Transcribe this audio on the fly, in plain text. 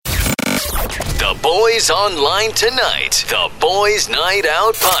The Boys Online Tonight. The Boys Night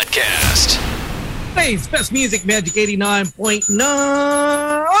Out Podcast. Today's best music, Magic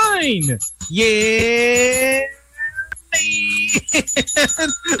 89.9. Yeah.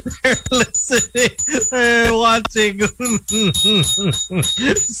 They're listening. They're watching.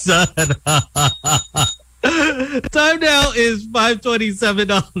 Time now is 5:27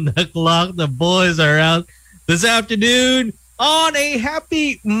 on the clock. The boys are out this afternoon on a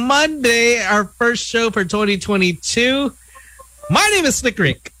happy Monday. Our first show for 2022. My name is Slick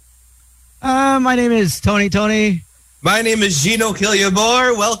Rick. My name is Tony. My name is Gino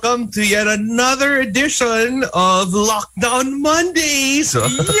Killiamore. Welcome to yet another edition of Lockdown Mondays.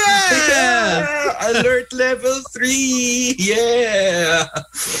 Yeah! Alert level 3. Yeah.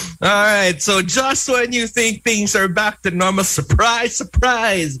 All right. So just when you think things are back to normal, surprise,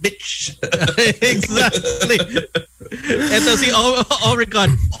 bitch. Exactly. Ito si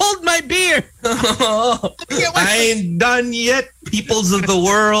Omicron. Hold my beer. I ain't done yet, peoples of the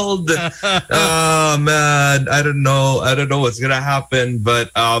world. Oh, man. I don't know what's going to happen.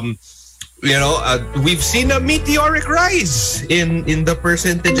 But, we've seen a meteoric rise in the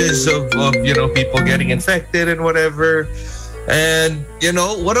percentages of people getting infected and whatever. And,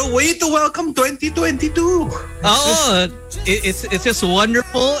 what a way to welcome 2022. It's just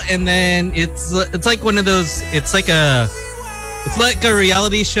wonderful. And then it's like one of those, it's like a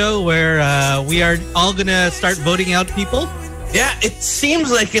reality show where we are all going to start voting out people. Yeah, it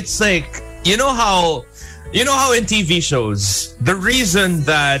seems like it's like, you know how in TV shows, the reason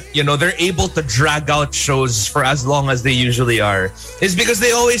that, they're able to drag out shows for as long as they usually are is because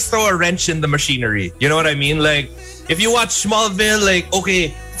they always throw a wrench in the machinery. You know what I mean? Like, if you watch Smallville, like,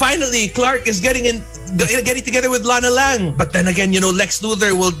 okay, finally Clark is getting together with Lana Lang. But then again, Lex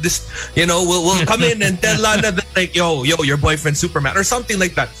Luthor will will come in and tell Lana that, like, yo, your boyfriend's Superman or something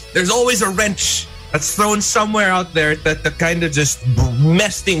like that. There's always a wrench that's thrown somewhere out there to kind of just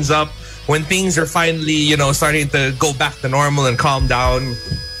mess things up when things are finally, starting to go back to normal and calm down.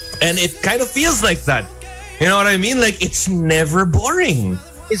 And it kind of feels like that. You know what I mean? Like, it's never boring.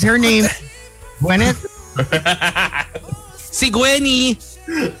 Is her name Gwyneth? Si Gwenny.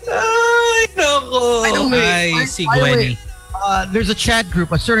 Ay, nako. Ay, si Gwenny. There's a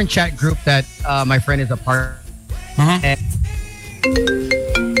certain chat group that my friend is a part of. And,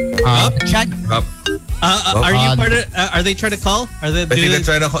 the chat group. Are you part of? Are they trying to call? Are they? I think they're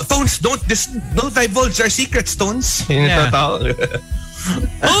trying to call. Stones, don't divulge our secrets, Stones. Yeah.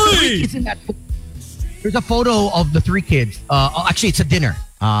 There's a photo of the three kids. Actually, it's a dinner.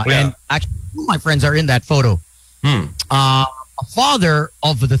 And actually, two of my friends are in that photo. A father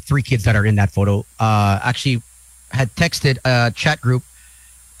of the three kids that are in that photo actually had texted a chat group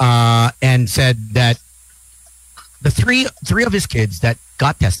and said that the three of his kids that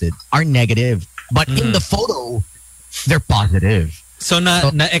got tested are negative, but in the photo they're positive. So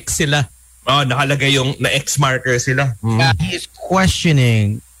na-X sila. Oh, nakalagay yung na-X marker sila. He's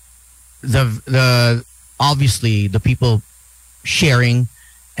questioning the obviously the people sharing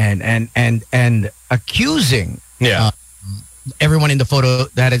and accusing everyone in the photo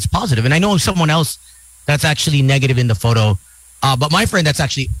that it's positive. And I know someone else that's actually negative in the photo, but my friend, that's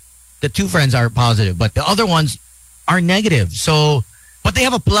actually, the two friends are positive, but the other ones are negative. So, but they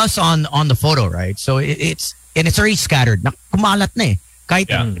have a plus on the photo, right? So it's already scattered. Kumalat na eh. Kahit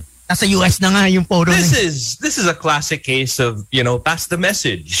nasa US na nga yung photo. This is a classic case of, pass the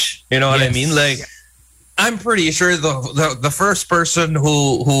message. You know what I mean? Like, I'm pretty sure the first person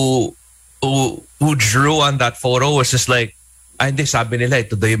who drew on that photo was just like, hindi, sabi nila,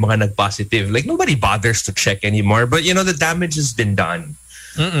 ito daw yung mga nag-positive. Like, nobody bothers to check anymore. But, the damage has been done.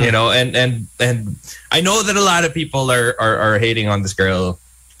 And I know that a lot of people are hating on this girl.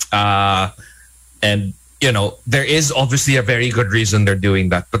 And, there is obviously a very good reason they're doing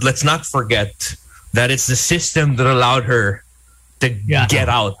that. But let's not forget that it's the system that allowed her to get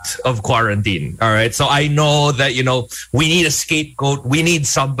out of quarantine. All right. So I know that, we need a scapegoat. We need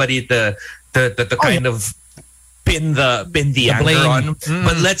somebody to kind of pin the anger blame on.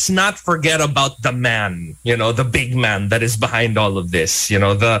 But let's not forget about the man, the big man that is behind all of this.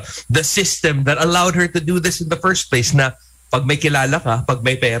 The system that allowed her to do this in the first place, na pag may kilala ka, pag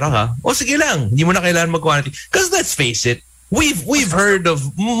may pera ka, sige lang, hindi mo na kailangan mag-quarantine. Because let's face it, we've heard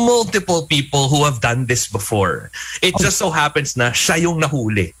of multiple people who have done this before. It just so happens na siya yung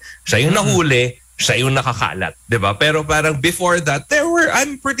nahuli. Siya yung nahuli, siya yung nakakalat, diba? Pero parang before that,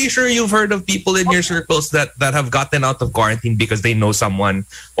 I'm pretty sure you've heard of people in your circles that have gotten out of quarantine because they know someone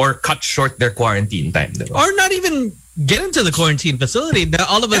or cut short their quarantine time, diba? Or not even get into the quarantine facility. Now,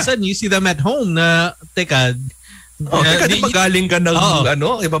 all of a sudden, you see them at home. Teka, Teka, di ba galing ka ng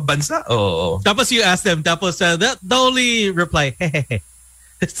ibang bansa? Tapos you ask them, tapos the only reply, hey.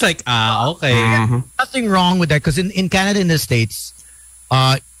 It's like, okay. Nothing wrong with that because in Canada, in the States,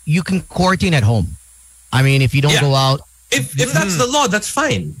 you can quarantine at home. I mean, if you don't go out. If that's the law, that's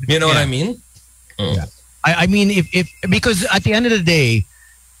fine. You know what I mean? Yeah. I mean, if because at the end of the day,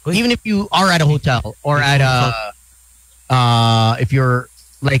 even if you are at a hotel or at if you're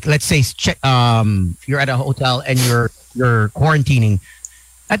like, let's say, you're at a hotel and you're quarantining,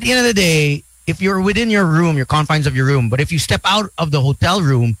 at the end of the day, if you're within your room, your confines of your room, but if you step out of the hotel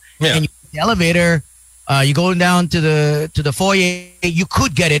room and you the elevator, you go down to the foyer, you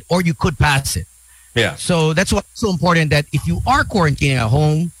could get it or you could pass it. Yeah. So that's what's so important, that if you are quarantining at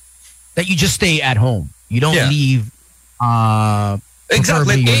home, that you just stay at home. You don't leave.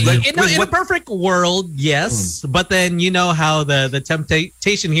 Exactly. In a perfect world, yes. But then you know how the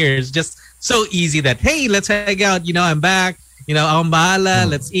temptation here is just so easy that, hey, let's hang out. I'm back. Akong bahala.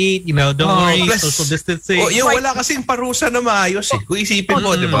 Let's eat. Don't worry. Social distancing. Wala kasing parusa na maayos eh. Kung isipin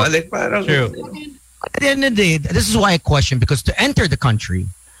mo, di ba? Like, parang... True. At the end of the day, this is why I question, because to enter the country,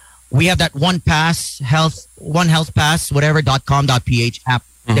 we have that one health pass, whatever.com.ph app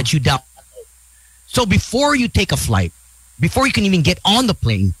that you download. So before you take a flight, before you can even get on the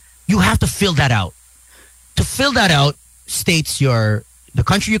plane, you have to fill that out. To fill that out states the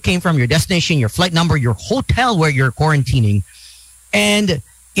country you came from, your destination, your flight number, your hotel where you're quarantining, and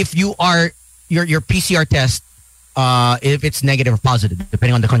if you are your PCR test, if it's negative or positive,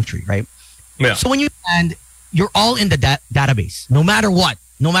 depending on the country, right? Yeah. So when you land, you're all in the database, no matter what.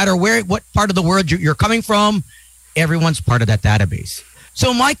 No matter what part of the world you're coming from, everyone's part of that database.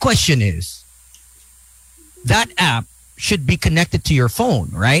 So my question is, that app should be connected to your phone,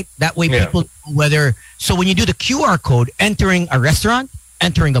 right? That way people know so when you do the QR code, entering a restaurant,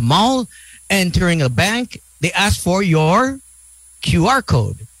 entering a mall, entering a bank, they ask for your QR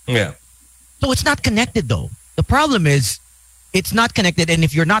code. Yeah. So it's not connected though. The problem is it's not connected, and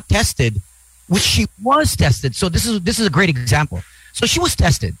if you're not tested, which she was tested, so this is a great example. So she was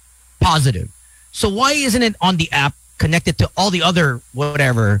tested positive. So why isn't it on the app connected to all the other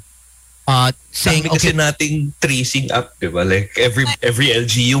whatever saying kasi nating tracing app, diba? Like every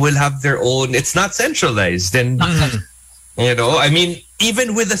LGU will have their own. It's not centralized. And I mean,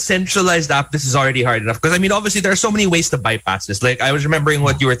 even with a centralized app, this is already hard enough. Because I mean, obviously there are so many ways to bypass this. Like I was remembering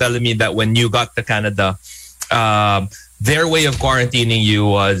what you were telling me, that when you got to Canada, their way of quarantining you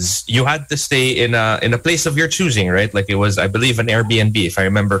was you had to stay in a place of your choosing, right? Like it was, I believe, an Airbnb, if I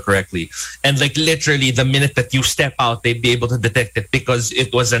remember correctly. And like literally the minute that you step out, they'd be able to detect it because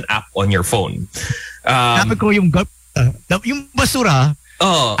it was an app on your phone. Sabi ko yung basura,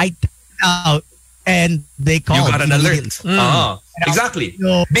 I took out and they called. You got an alert. Exactly.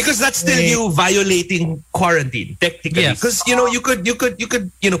 Because that's still you violating quarantine, technically. Because, you could,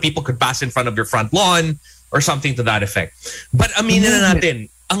 people could pass in front of your front lawn, or something to that effect. But aminin na natin,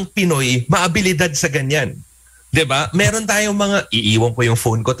 ang Pinoy, maabilidad sa ganyan. Diba? Meron tayong mga, iiwan ko yung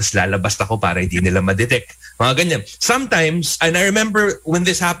phone ko, tapos lalabas ako para hindi nila ma-detect. Mga ganyan. Sometimes, and I remember when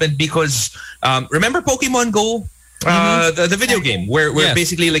this happened because, remember Pokemon Go? The video game where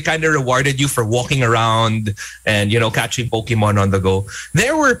basically like kind of rewarded you for walking around and, catching Pokemon on the go.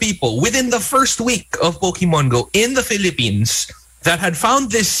 There were people within the first week of Pokemon Go in the Philippines that had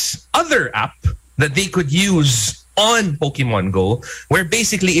found this other app that they could use on Pokemon Go, where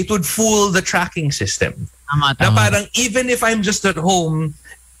basically it would fool the tracking system. Na parang even if I'm just at home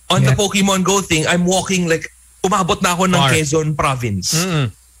on the Pokemon Go thing, I'm walking like umabot na ako ng Quezon province.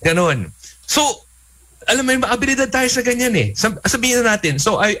 Ganon. So, alam mo, maabilidad tayo sa ganyan eh. Sabihin na natin.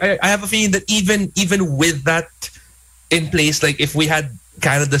 So I have a feeling that even with that in place, like if we had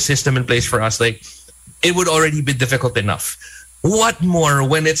kind of the system in place for us, like it would already be difficult enough. What more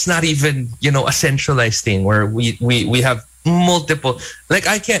when it's not even, a centralized thing where we have multiple, like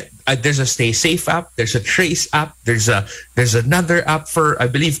I can't, there's a Stay Safe app, there's a Trace app, there's another app for, I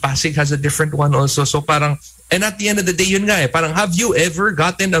believe Pasig has a different one also. So parang, and at the end of the day, yun nga eh, parang have you ever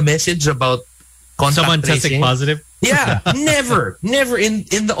gotten a message about contact someone tracing? testing positive? Yeah, never in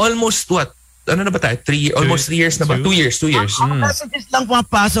the almost what? Ano na ba tayo? Almost 3 years na ba? 2 years. Ang messages lang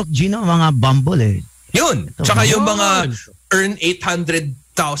pumapasok, Gino, mga Bumble eh. Yun. Tsaka yung mga earn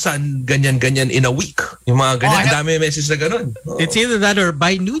 800,000 ganyan in a week. Yung mga ganyan. Dami message na ganun. It's either that or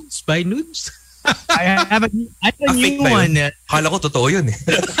buy nudes. I have a new one. Kala ko totoo yun eh.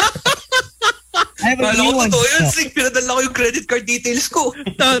 Kala ko totoo yun. Pinadala ko yung credit card details ko.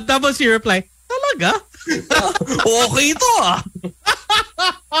 Tapos you reply, talaga? Okay ito ah.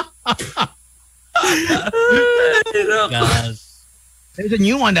 Gosh. There's a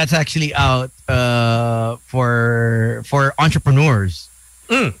new one that's actually out for entrepreneurs.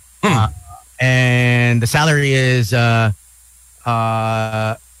 And the salary is Dahlia.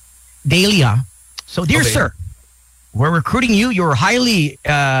 So, dear sir, we're recruiting you. You're highly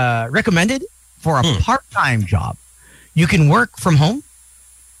recommended for a part-time job. You can work from home,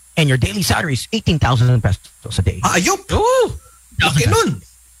 and your daily salary is 18,000 pesos a day. Ayop! Oh! Laki nun!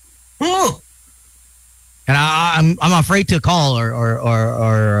 Oh! And I'm afraid to call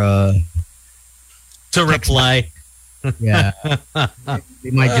or to reply. Yeah. They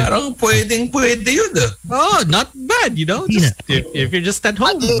might just, parang pwede yun. Oh, not bad, you know. Just, if you're just at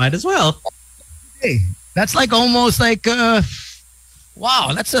home, might as well. hey, that's like almost like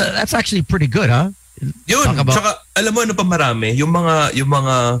wow, that's actually pretty good, huh? Yun. Tsaka, alam mo ano pa marami? Yung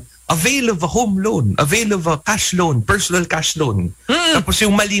mga avail of a home loan, avail of a cash loan, personal cash loan. Tapos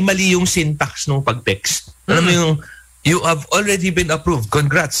yung mali-mali yung syntax ng pag-text. Alam mo yung, you have already been approved.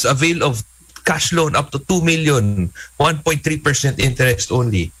 Congrats. Avail of cash loan up to 2 million, 1.3% interest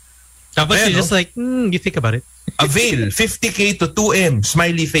only. Tapos you're just like, you think about it. Avail, 50K to 2M,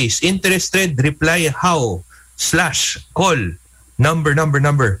 smiley face, interested, reply how, / call,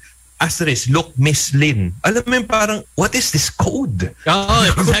 number, asterisk, look, Miss Lynn. Alam mo yung parang, what is this code?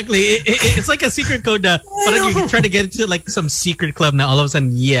 Oh, exactly. It's like a secret code na parang you try to get into like some secret club now all of a sudden,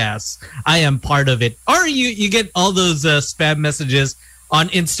 yes, I am part of it. Or you get all those spam messages on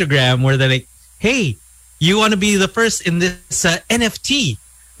Instagram where they're like, hey, you want to be the first in this NFT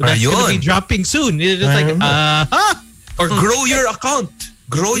that's going to be dropping soon. It's like, or grow your account.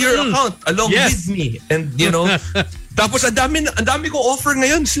 Grow your account along with me. And, you know, tapos ang dami ko offer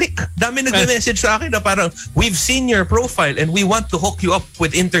ngayon, Slick. Dami nag-message sa akin na parang, we've seen your profile and we want to hook you up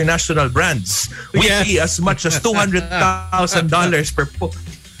with international brands. We pay as much as $200,000 per post.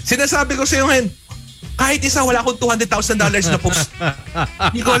 Sinasabi ko sa'yo ngayon, kahit isa wala akong $200,000 na post.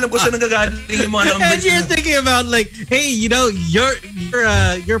 Hindi ko alam kung saan nagagaling yung mga numbers. And you're thinking about like, hey, you know, your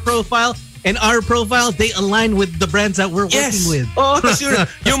profile and our profile, they align with the brands that we're working with. Oh, kasi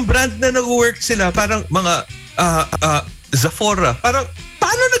yung brand na nag-work sila, parang mga Zafora. Parang,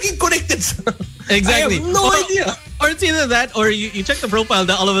 paano naging connected sa... Exactly. I have no idea. Or it's either that or you check the profile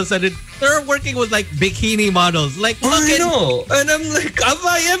that all of a sudden they're working with like bikini models. Like, look I know. And I'm like, have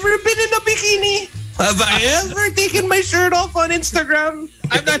I ever been in a bikini? Have I ever taken my shirt off on Instagram?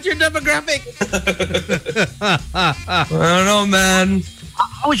 I'm not your demographic. I don't know, man.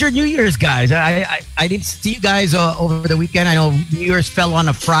 How was your New Year's, guys? I didn't see you guys over the weekend. I know New Year's fell on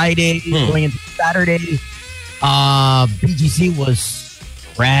a Friday, going into Saturday. BGC was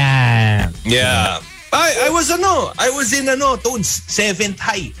rammed. Yeah. I was in Tones 7th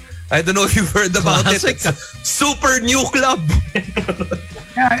High. I don't know if you've heard about it. It's a super new club.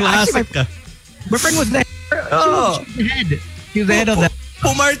 Classic. My friend was there. She was the head of that.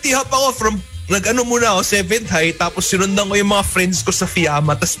 Pumarty hop ako from nag-ano muna ako, 7th High, tapos sinundan ko yung mga friends ko sa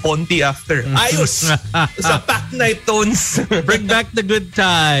Fiamma, tas Ponti after. Ayos! Sa pack night, Tones. Bring back the good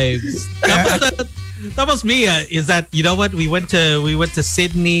times. Tapos me, is that, you know what? We went to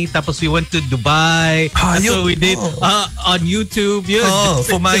Sydney, tapos we went to Dubai. That's what we did on YouTube.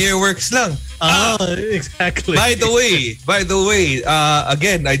 For my works lang. Exactly. By the way,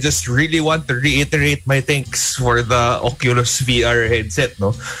 again, I just really want to reiterate my thanks for the Oculus VR headset.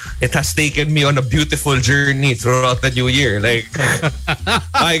 No, it has taken me on a beautiful journey throughout the new year. Like,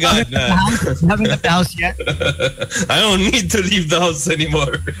 my God, haven't left the house yet. I don't need to leave the house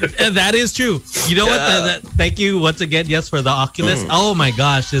anymore. And that is true. You know what? Thank you once again. Yes, for the Oculus. Oh my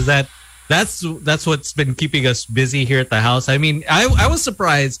gosh, that's what's been keeping us busy here at the house. I mean, I was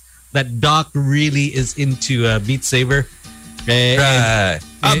surprised that Doc really is into Beat Saber. Right.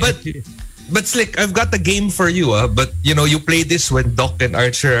 But Slick, I've got a game for you. But you know, you play this when Doc and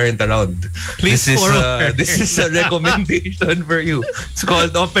Archer aren't around. Please this is a recommendation for you. It's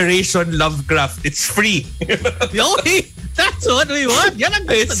called Operation Lovecraft. It's free. That's what we want.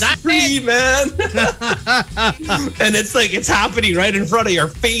 It's free, man. And it's like it's happening right in front of your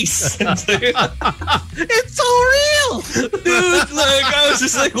face. It's so real, dude. Like I was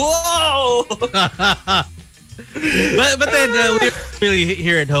just like, whoa. But then we were really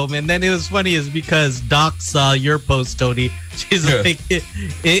here at home, and then it was funny is because Doc saw your post, Tony. She's like,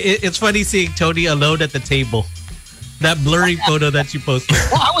 it's funny seeing Tony alone at the table. That blurry photo that you posted.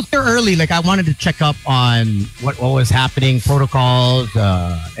 Well, I was there early. Like I wanted to check up on what was happening, protocols,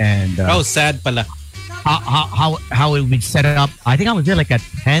 and sad pala. How it would be set up. I think I was there like at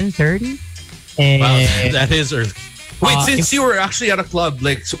 10:30. Wow, that is early. Wait, since you were actually at a club,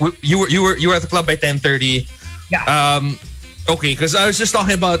 like you were at the club by 10:30. Yeah. Okay, because I was just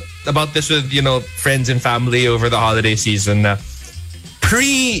talking about this with friends and family over the holiday season.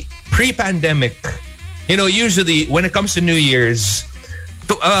 pre-pandemic, you know, usually when it comes to New Year's,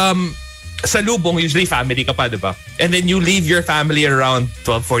 salubong, usually family ka pa, diba? And then you leave your family around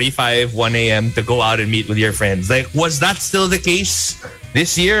 12:45, 1 a.m. to go out and meet with your friends. Like, was that still the case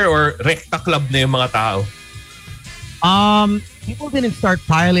this year, or rekta club na yung mga tao? People didn't start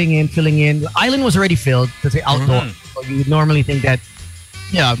piling in, filling in. The island was already filled because they outdoor. So you would normally think that,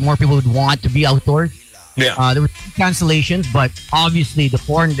 more people would want to be outdoors. Yeah. There were cancellations, but obviously the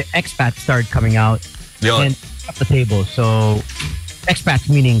expats started coming out and up the table. So expats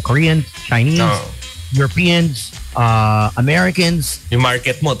meaning Koreans, Chinese, Europeans, Americans. Yung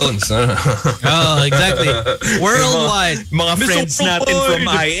market mo, Tons. Oh, exactly. Worldwide. Mga friends natin from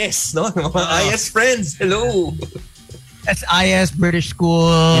IS, no? Mga IS friends. Hello. SIS, British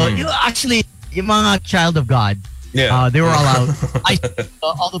School. Actually, yung mga child of God. Yeah. They were all out. I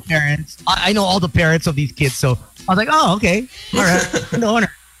all the parents. I know all the parents of these kids. So I was like, oh, okay. All right. The owner.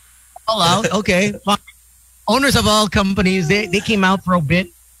 All out. Okay. Owners of all companies, they came out for a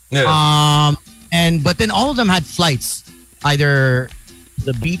bit. Yeah. But then all of them had flights, either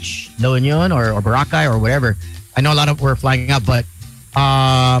the beach, La Union, or Boracay, or whatever. I know a lot of were flying up, but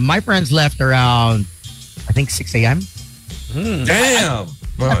my friends left around, I think, 6 a.m. Damn.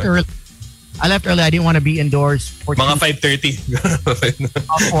 I left early. I didn't want to be indoors. Mga 5:30.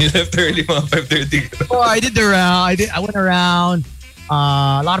 You left early, mga 5:30. Oh, I did the round. I went around.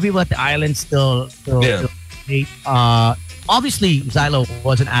 A lot of people at the island still late. Obviously, Xylo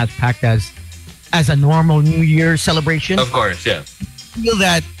wasn't as packed as a normal New Year celebration. Of course, yeah. I feel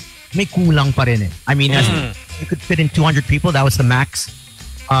that may kulang pa rin eh. I mean, you could fit in 200 people. That was the max.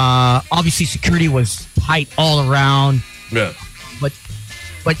 Obviously, security was tight all around. Yeah.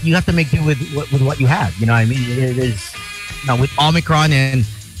 But you have to make do with what you have. You know what I mean? There's, with Omicron and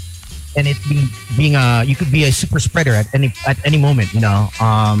it being you could be a super spreader at any moment.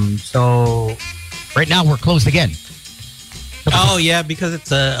 So right now we're closed again. Oh yeah, because it's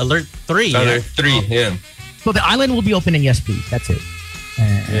alert 3. Alert 3, yeah. So the island will be open in yes, please. That's it.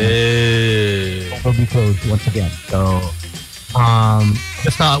 It will be closed once again. So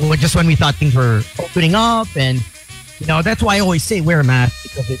just when we thought things were opening up, and that's why I always say wear a mask,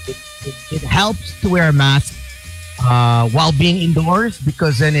 because it helps to wear a mask while being indoors,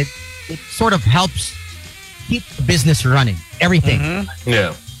 because then it sort of helps keep the business running. Everything.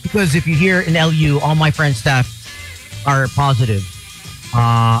 Yeah. Because if you hear in LU, all my friends' staff are positive.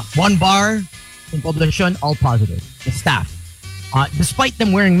 One bar in Poblacion, all positive. The staff. Despite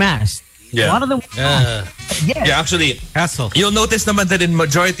them wearing masks. Yeah. A lot of them. Yeah, actually, hassle. You'll notice naman that in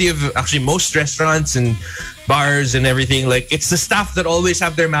majority of most restaurants and bars and everything, like, it's the staff that always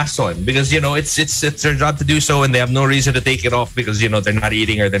have their masks on, because it's their job to do so, and they have no reason to take it off because they're not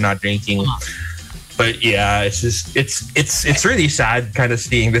eating or they're not drinking. But yeah, it's just it's really sad kind of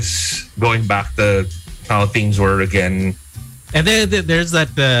seeing this going back to how things were again. And then there's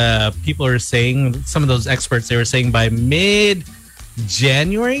that people are saying, some of those experts, they were saying by mid-January,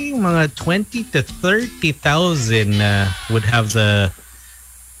 mga 20 to 30,000 would have the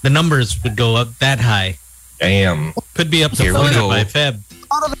numbers would go up that high. Damn. Could be up to 40 by Feb.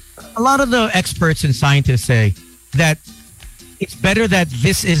 A lot of the experts and scientists say that it's better that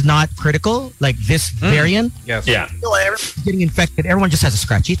this is not critical, like this variant. Yes. Yeah. Everyone's getting infected. Everyone just has a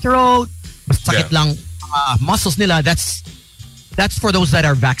scratchy throat. Masakit lang muscles nila. That's for those that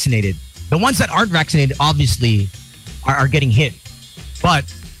are vaccinated. The ones that aren't vaccinated obviously are getting hit. But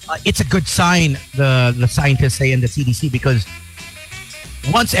it's a good sign, the scientists say in the CDC, because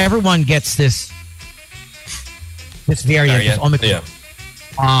once everyone gets this variant, this Omicron,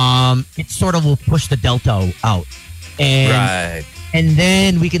 it sort of will push the Delta out. And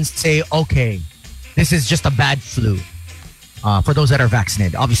then we can say, okay, this is just a bad flu for those that are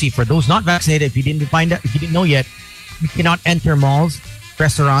vaccinated. Obviously, for those not vaccinated, if you didn't know yet, you cannot enter malls,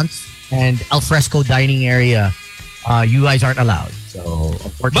 restaurants, and al fresco dining area. You guys aren't allowed. So,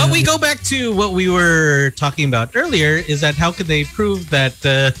 unfortunately, but we go back to what we were talking about earlier, is that how could they prove that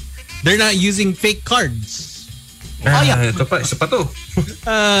they're not using fake cards? Ito pa, isa pa to.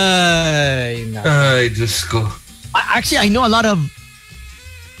 Ay, Diyos ko. Actually, I know a lot of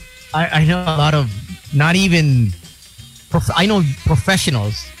not even I know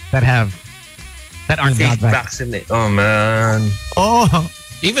professionals that aren't fake vaccinated. Oh man. Oh,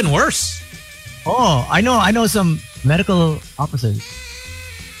 even worse. Oh, I know some medical officers.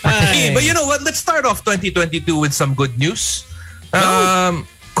 Hey, but you know what? Let's start off 2022 with some good news.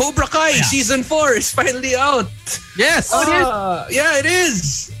 Cobra Kai season 4 is finally out. Yes. Yeah, it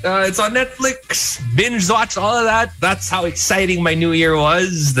is. It's on Netflix. Binge watch all of that. That's how exciting my new year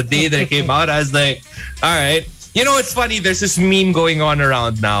was. The day that it came out, I was like, all right. You know, it's funny. There's this meme going on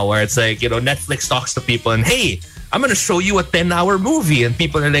around now where it's like, you know, Netflix talks to people and, hey, I'm going to show you a 10-hour movie. And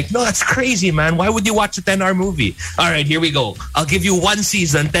people are like, no, that's crazy, man. Why would you watch a 10-hour movie? All right, here we go. I'll give you one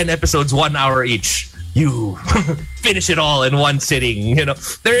season, 10 episodes, 1 hour each. You finish it all in one sitting. You know,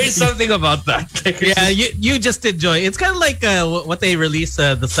 there is something about that. Like, yeah, you just enjoy. It's kind of like what they released,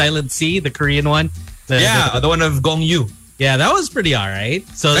 The Silent Sea, the Korean one. The one of Gong Yoo. Yeah, that was pretty all right.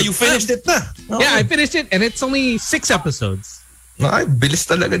 So you finished it na? Oh. Yeah, I finished it, and it's only 6 episodes. Ay, bilis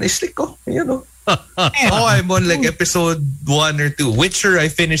talaga na stick ko. You know. I'm on like episode 1 or 2. Witcher, I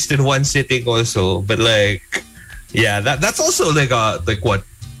finished in one sitting also. But like, yeah, that's also like what?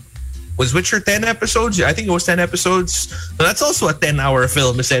 Was Witcher 10 episodes? I think it was 10 episodes. So that's also a 10-hour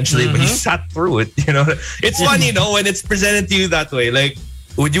film essentially, but he sat through it. You know, it's funny, you know, when it's presented to you that way. Like,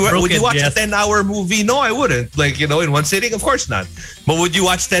 would you watch a 10-hour movie? No, I wouldn't. Like, you know, in one sitting, of course not. But would you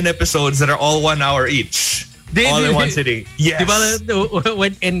watch 10 episodes that are all 1 hour each? All in one sitting? Yes.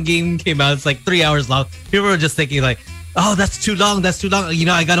 When Endgame came out, it's like 3 hours long. People were just thinking like, oh, that's too long. That's too long. You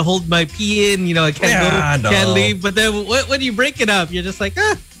know, I gotta hold my pee in. You know, I can't can't leave. But then when you break it up, you're just like,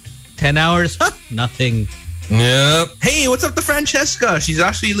 10 hours, nothing. Yep. Hey, what's up to Francesca? She's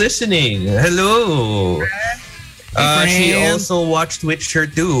actually listening. Hello. She also watched Witcher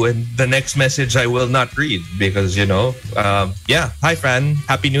 2, and the next message I will not read because, you know, Hi, Fran.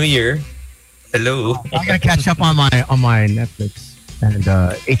 Happy New Year. Hello. I gotta catch up on my Netflix and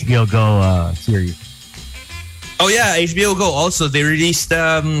HBO Go series. Oh yeah, HBO Go. Also, they released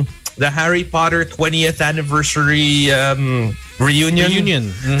the Harry Potter 20th anniversary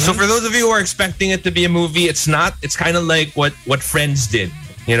reunion. Mm-hmm. So for those of you who are expecting it to be a movie, it's not. It's kind of like what Friends did.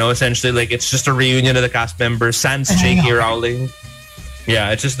 You know, essentially, like it's just a reunion of the cast members. Sans J.K. Rowling.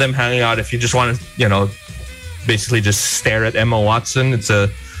 Yeah, it's just them hanging out. If you just want to, you know, basically just stare at Emma Watson, it's a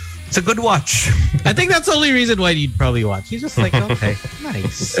good watch. I think that's the only reason why you'd probably watch. You're just like, okay,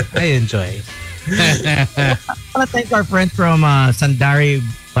 nice. I enjoy. I want to thank our friends from Sandari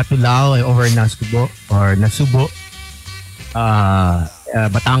Batulao over in Nasubo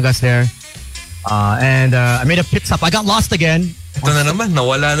Batangas there. And I made a pit stop. I got lost again. Ito na naman.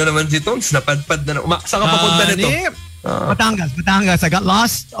 Nawala na naman si Tones. Napadpad na naman. Saan ka papunta nito? Batangas. I got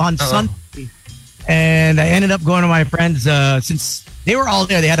lost on Sunday. And I ended up going to my friends since they were all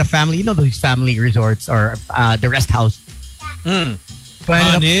there. They had a family. You know those family resorts or the rest house. So I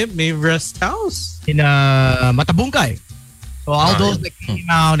ended up may rest house in Matabungkay. So all those that came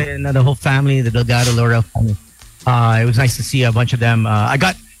out and the whole family, the Delgado Laurel family. It was nice to see a bunch of them. I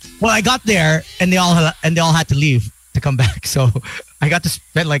got there and they all had to leave to come back. So I got to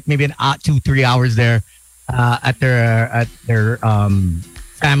spend like maybe 2-3 hours there at their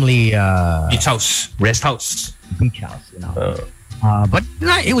family rest house, beach house. You know, but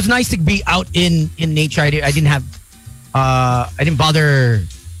it was nice to be out in nature. I didn't bother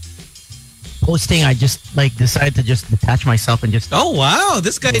posting. I just like decided to just detach myself and just. Oh wow,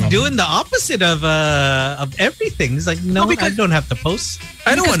 this guy doing the opposite of everything. He's like, no, I don't have to post.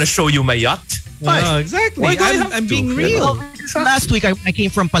 I don't want to show you my yacht. Oh, exactly. I'm being real. Last week I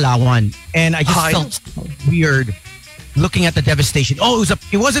came from Palawan and I just felt so weird looking at the devastation. Oh,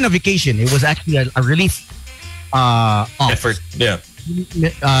 it wasn't a vacation. It was actually a relief effort. Yeah.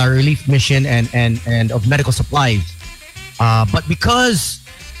 Relief mission and of medical supplies. But because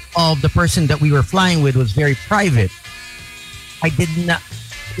of the person that we were flying with was very private, I did not.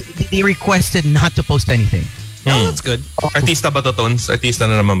 They requested not to post anything. Oh, that's good. Artista ba to, Tones? Artista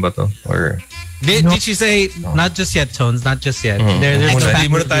na naman ba to? Or did she say not just yet, Tones? Not just yet. Hindi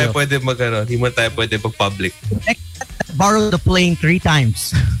mo na tayo pwede mag-public. Borrowed the plane 3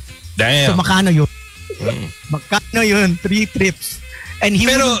 times. Damn. So makano yun? Makano yun? 3 trips. And he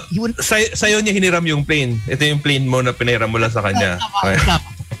wouldn't. Sa'yo niya hiniram yung plane. Ito yung plane mo na piniram mo lang sa kanya.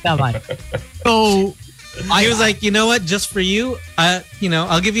 Tama. So he was like, you know what? Just for you, I'll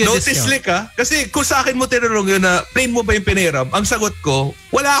give you a discount. Notice slick kasi kung sa akin mo tinanong yun na plane mo ba yung piniram, ang sagot ko,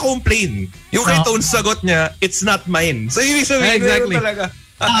 wala akong plane. Yung kay Tones sagot niya, it's not mine. So ibig sabihin, exactly. Talaga.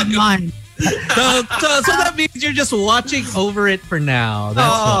 Not mine. So that means you're just watching over it for now.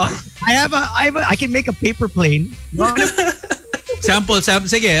 I can make a paper plane. Sample.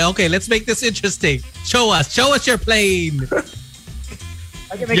 Sige, okay, let's make this interesting. Show us your plane.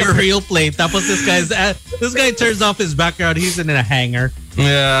 Your real plane. Tapos this guy turns off his background. He's in a hangar.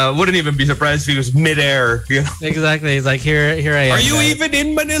 Yeah, wouldn't even be surprised if he was midair. You know? Exactly. He's like, here I am. Are you even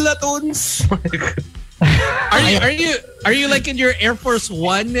in Manila, Tones? Are you like in your Air Force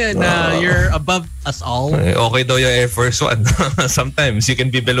One and you're above us all? Okay daw yung Air Force One. Sometimes you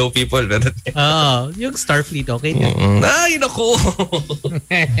can be below people. Yung Starfleet, okay? Ay, naku.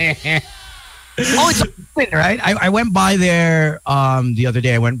 Oh, it's open, right? I went by there the other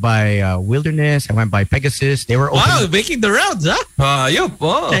day. I went by Wilderness. I went by Pegasus. They were open. Wow, making the rounds, huh?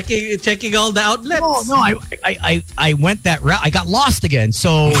 Wow. Checking all the outlets. No, I went that route. I got lost again.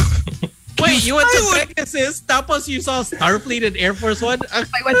 So wait, you went to Pegasus, tapos you saw Starfleet and Air Force One? I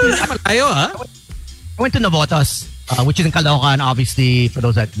went to Navotas, which is in Caloocan, obviously, for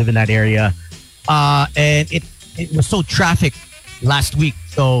those that live in that area. And it was so traffic last week.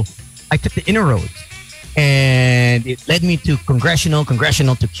 So I took the inner roads. And it led me to Congressional to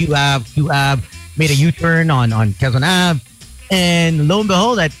QAB, made a U-turn on Quezon Ave. And lo and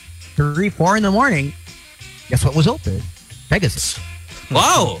behold, at 3-4 in the morning, guess what was open? Pegasus.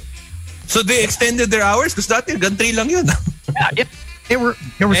 Wow. So they extended their hours? Because dati hanggang 3 lang yun. Yeah, there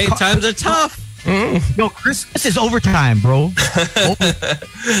was times are tough. Yo, Christmas is overtime, bro.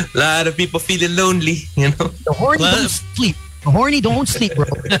 A lot of people feeling lonely, you know. The horny don't sleep. The horny don't sleep, bro.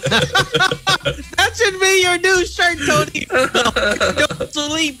 That should be your new shirt, Tony. Don't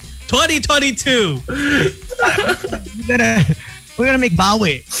sleep. 2022. We're gonna make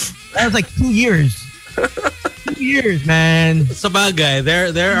Bawi. That was like 2 years. 2 years, man. Sabagay,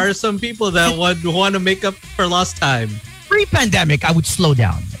 there are some people that want to make up for lost time. Pre-pandemic, I would slow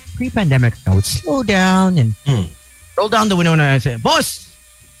down. And roll down the window and I say, "Boss,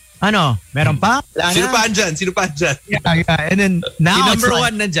 ano, meron pa? Sino pa andyan? Yeah. And then now The it's number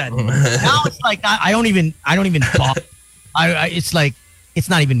like, one nandyan. now it's like I don't even bother. It's like it's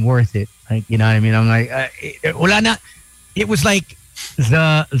not even worth it. Like, you know what I mean? I'm like, wala na. It was like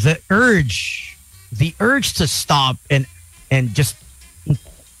the urge to stop and just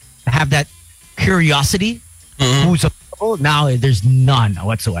have that curiosity. Who's available now? There's none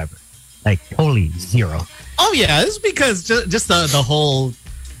whatsoever. Like totally zero. Oh yeah, it's because just the whole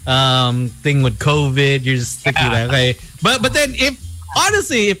thing with COVID. You're just thinking that, okay. But then if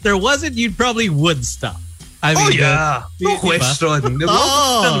there wasn't, you probably would stop. I mean, no question.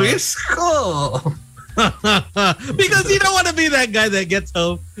 Oh. Because you don't want to be that guy that gets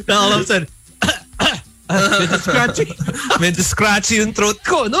home that all of a sudden medyo scratchy yung throat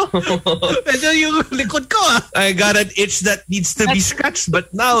ko, no? Medyo yung likod ko, I got an itch that needs to be scratched,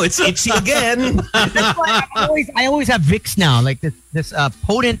 but now it's itchy again. That's why I always have Vicks now, like this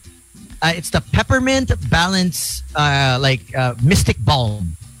potent. It's the peppermint balance, Mystic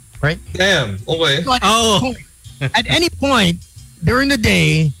Balm, right? Damn. Okay. So at any point during the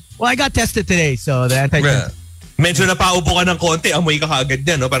day, well, I got tested today, so the medyo napaupo ka ng konti, amoy ka kagad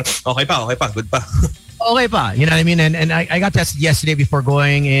yan, no? Parang okay pa, good pa. Okay pa, you know what I mean? And I got tested yesterday before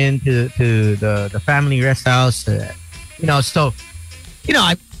going into the family rest house. So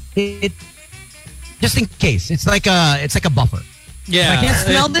it just in case. It's like a buffer. Yeah. If I can't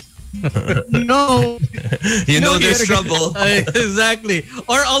smell this. You know there's trouble. Exactly.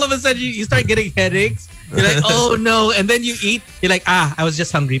 Or all of a sudden you start getting headaches. You're like, oh no. And then you eat. You're like, I was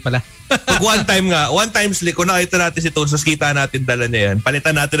just hungry pala. Pag one time slick, kung nakita natin si Tones, kita natin dala niya yan,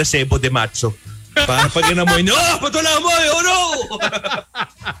 palitan natin na Sebo de Macho. Para pag inamoy niyo, patula amoy, oh no!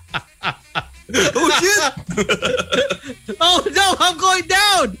 Oh shit! Oh no, I'm going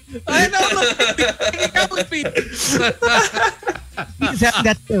down! I know, look, you just have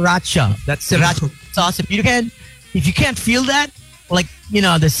that sriracha sauce. If you can't feel that, like, you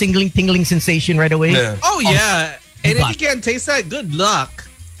know, the tingling sensation right away. Yeah. Oh yeah. And if you can't taste that, good luck.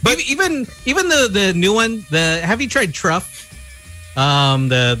 But even the new one, have you tried Truff?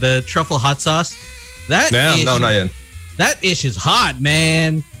 The truffle hot sauce. Not yet. That ish is hot,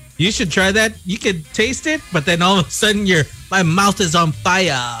 man. You should try that. You could taste it, but then all of a sudden my mouth is on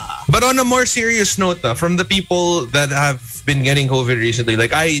fire. But on a more serious note, from the people that have been getting COVID recently,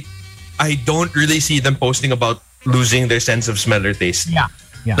 like I don't really see them posting about losing their sense of smell or taste. Yeah.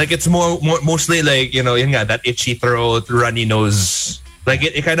 Like it's mostly like, you know, that itchy throat, runny nose. Like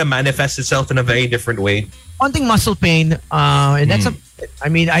it kind of manifests itself in a very different way. Haunting muscle pain, and that's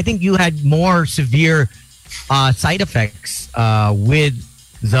I think you had more severe side effects with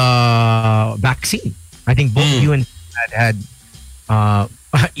the vaccine. I think both you and had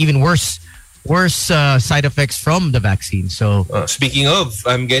even worse side effects from the vaccine. So speaking of,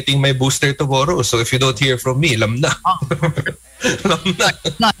 I'm getting my booster tomorrow. So if you don't hear from me, lam na.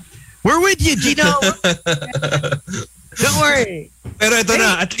 We're with you, Gino. Don't worry. Pero ito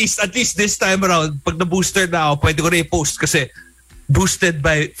na, at least this time around, pag na-booster na ako, pwede ko na i-post kasi boosted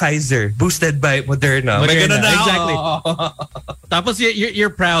by Pfizer, boosted by Moderna. May ganun na exactly. Tapos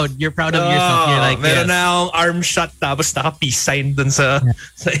you're proud. You're proud of yourself. You're like, meron na akong arm shot tapos naka-peace sign dun sa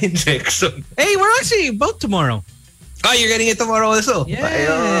injection. Hey, we're actually both tomorrow. Oh, you're getting it tomorrow also?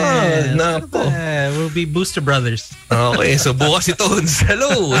 Yeah. Nako. We'll be Booster Brothers. Okay, so bukas si Tones.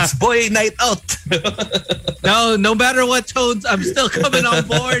 Hello, it's boy night out. No matter what, Tones, I'm still coming on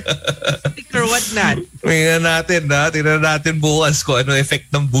board. Stick or whatnot. Tingnan natin bukas kung ano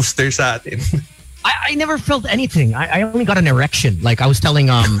effect ng booster sa atin. I never felt anything. I only got an erection. Like I was telling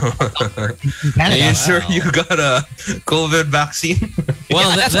in Canada. Are you sure you got a COVID vaccine?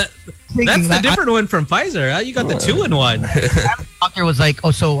 Well, that's the different one from Pfizer. Huh? You got the 2-in-1. The doctor was like, "Oh,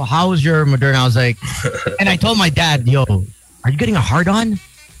 so how's your Moderna?" I was like, and I told my dad, "Yo, are you getting a hard on?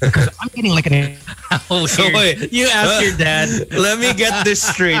 Because I'm getting like an." So wait, you asked your dad. Let me get this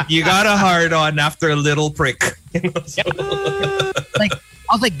straight. You got a hard on after a little prick. Like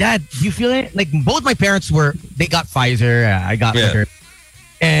I was like, "Dad, do you feel it?" Like both my parents they got Pfizer. I got Moderna,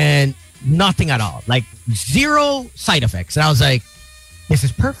 and nothing at all. Like 0 side effects. And I was like, "This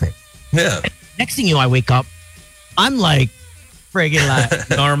is perfect." Yeah. Next thing you know, I wake up. I'm like, friggin' like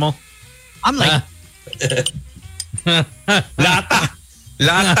normal. I'm like, Lata.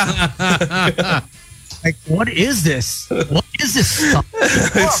 like, what is this? What is this stuff?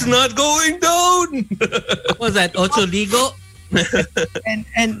 It's not going down. What was that? Ocho Ligo?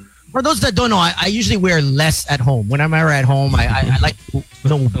 And for those that don't know, I usually wear less at home. When I'm ever at home, I like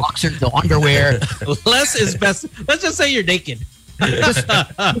no boxers, no underwear. Less is best. Let's just say you're naked. Just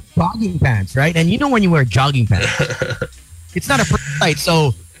jogging pants, right? And you know when you wear jogging pants, it's not a pretty sight.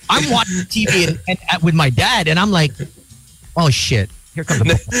 So I'm watching TV and with my dad, and I'm like, oh shit, here comes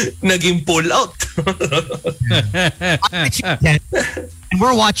the Naging pull out. and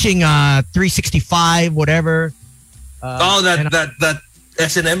we're watching 365, whatever. That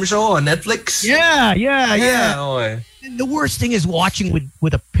S&M show on Netflix? Yeah. Okay. And the worst thing is watching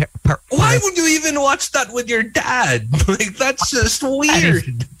with a Why would you even watch that with your dad? Like, that's just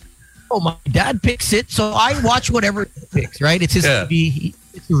weird. Oh, my dad picks it, so I watch whatever he picks, right? It's his TV,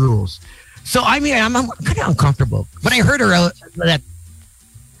 it's the rules. So, I mean, I'm kind of uncomfortable. But I heard that,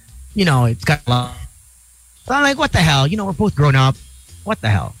 you know, it's got a lot. So I'm like, what the hell? You know, we're both grown up. What the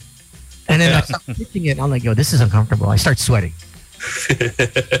hell? And then I start pitching it. I'm like, yo, this is uncomfortable. I start sweating.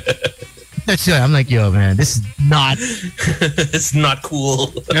 I'm like, yo, man, this is not. It's not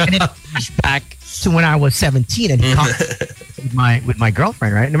cool. And it flashed back to when I was 17 and with my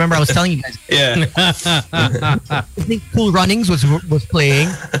girlfriend, right? And remember, I was telling you guys. Yeah. I think Cool Runnings was playing.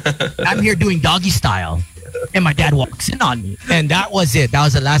 I'm here doing doggy style, and my dad walks in on me, and that was it. That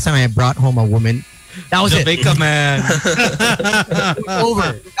was the last time I brought home a woman. That was Jamaica it. man.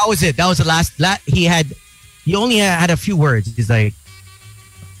 Over. That was it. That was the last. He only had a few words. He's like,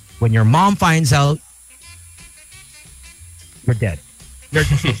 when your mom finds out, you're dead. Get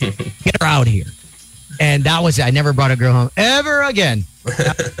her out of here. And that was it. I never brought a girl home ever again.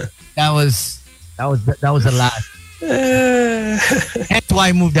 That was the last. That's why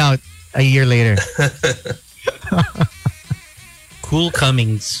I moved out a year later. Cool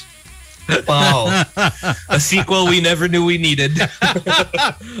Cummings. Wow. A sequel we never knew we needed.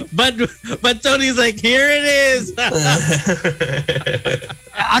 But Tony's like, here it is.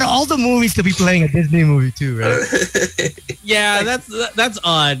 Out of all the movies to be playing a Disney movie too, right? Yeah, that's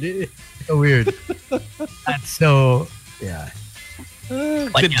odd. So weird. That's so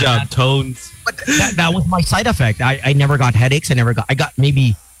Good job, Tones. But that was my side effect. I never got headaches. I got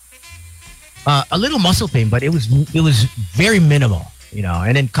maybe a little muscle pain, but it was very minimal, you know.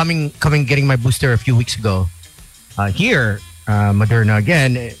 And then coming getting my booster a few weeks ago here, Moderna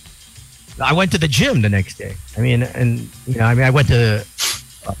again. I went to the gym the next day. I went to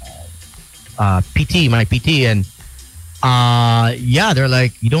my PT, and they're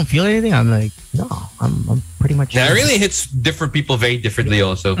like, you don't feel anything? I'm like, no, I'm pretty much. Yeah, it really hits different people very differently.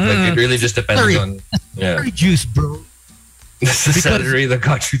 Also, like it really just depends on. Yeah, celery juice, bro. That's the celery that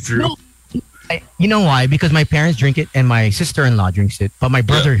got you through. No, you know why? Because my parents drink it and my sister-in-law drinks it, but my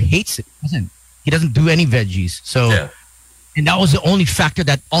brother hates it. He doesn't do any veggies. So, and that was the only factor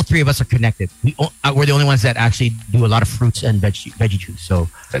that all three of us are connected. We're the only ones that actually do a lot of fruits and veggie juice. So,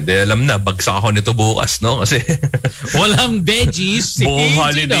 hindi alam na, bagsak ako nito bukas, no? Kasi walang veggies. Buong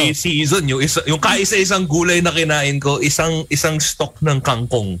holiday season, yung kaisa-isang gulay na kinain ko, isang stock ng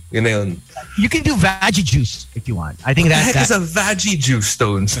kangkong. Yun na yun. You can do veggie juice if you want. I think what the heck is a veggie juice,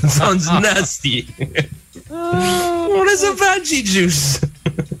 Stones? It sounds nasty. What is a veggie juice?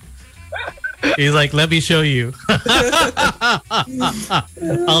 He's like, let me show you.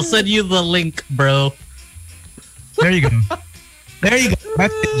 I'll send you the link, bro. There you go. There you go.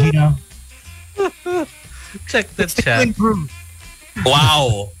 That's it, Gino. Check the chat.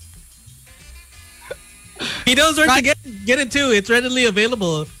 Wow. He knows where to get it too. It's readily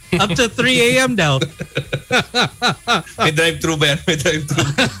available. Up to 3 a.m. now. May drive-thru ba yan? May drive-thru.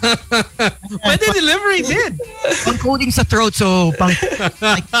 Pwede delivery din. Pang-coding sa throat, so pang...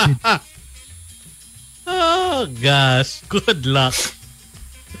 Oh, gosh. Good luck.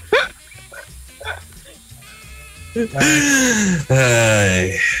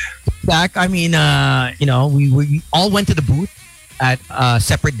 Back, I mean, we all went to the booth at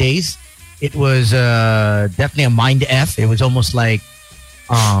separate days. It was definitely a mind F. It was almost like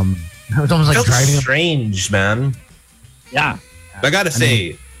driving. Strange, man. Yeah, I gotta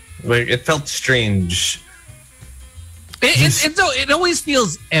say, it felt strange. It always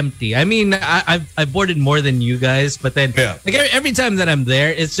feels empty. I mean, I've boarded more than you guys, but then like every time that I'm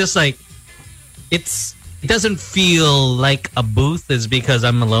there, it's just like it doesn't feel like a booth is because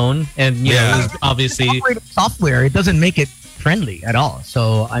I'm alone, and you know, obviously software it doesn't make it friendly at all.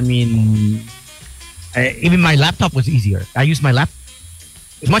 So I mean, even my laptop was easier. I used my laptop.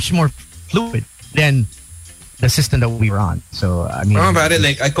 It's much more fluid than the system that we were on. So I mean, about it,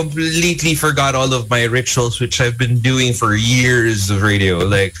 like I completely forgot all of my rituals, which I've been doing for years of radio.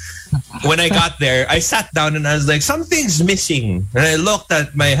 Like when I got there, I sat down and I was like, something's missing. And I looked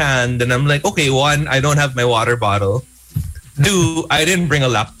at my hand and I'm like, okay, one, I don't have my water bottle. Two, I didn't bring a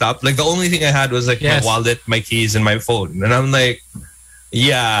laptop. Like the only thing I had was like my wallet, my keys, and my phone. And I'm like,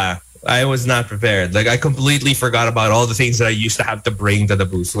 yeah, I was not prepared. Like I completely forgot about all the things that I used to have to bring to the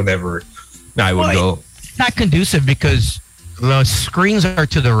booth whenever I would go. It's not conducive because the screens are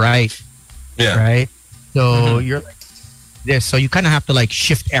to the right. Yeah. Right. So you're like this. So you kind of have to like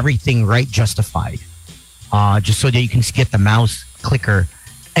shift everything right justified. Just so that you can get the mouse clicker.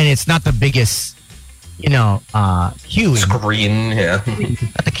 And it's not the biggest, queuing. Screen, yeah.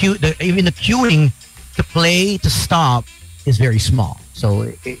 Even the queuing to play, to stop is very small.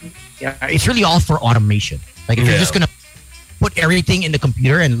 So it's really all for automation. Like if you're just going to put everything in the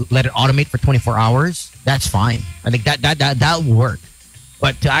computer and let it automate for 24 hours, that's fine. I think that will work.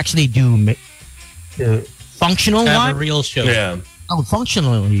 But to actually do the functional have a real show. Yeah. Oh,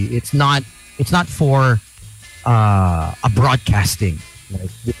 functionally, it's not for a broadcasting like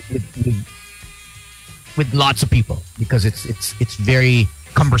with lots of people because it's very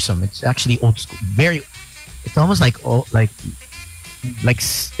cumbersome. It's actually old school. It's almost like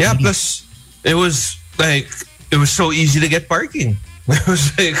yeah. Plus, it was so easy to get parking. It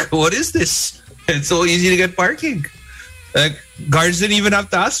was like, what is this? It's so easy to get parking. Like guards didn't even have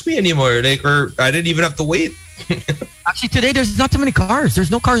to ask me anymore. Or I didn't even have to wait. Actually, today there's not too many cars.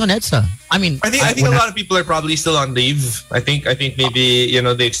 There's no cars on EDSA. I mean, I think a lot of people are probably still on leave. I think maybe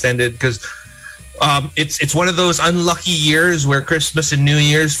they extended because it's one of those unlucky years where Christmas and New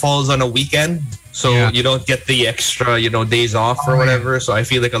Year's falls on a weekend, so you don't get the extra days off or whatever. So I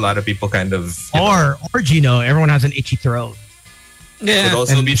feel like a lot of people kind of or everyone has an itchy throat. Yeah, could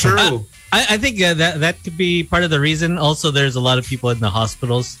also be true. I think that could be part of the reason. Also, there's a lot of people in the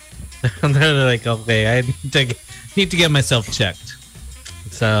hospitals. They're like, okay, I need to get myself checked.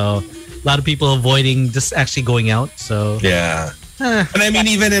 So a lot of people avoiding just actually going out. So yeah. And I mean,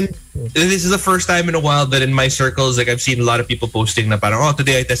 this is the first time in a while that in my circles, like I've seen a lot of people posting na parang,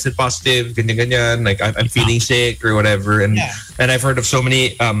 today I tested positive, ganyan, like I'm feeling sick or whatever. And I've heard of so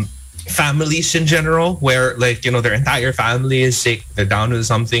many families in general where like, their entire family is sick, they're down with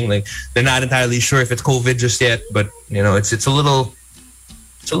something, like they're not entirely sure if it's COVID just yet, but it's a little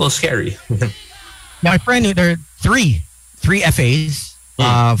scary. My friend, there are three FAs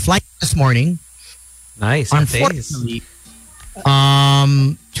flying this morning. Nice. Unfortunately,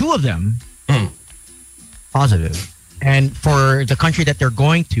 two of them positive, and for the country that they're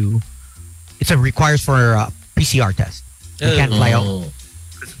going to, it requires for a PCR test. You can't fly out.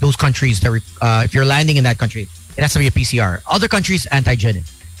 Those countries that if you're landing in that country, it has to be a PCR. Other countries, antigen.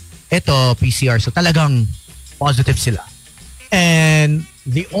 Ito PCR, so talagang positive sila. And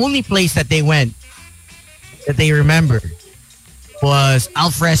the only place that they went that they remembered was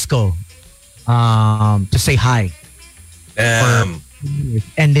Al Fresco to say hi. And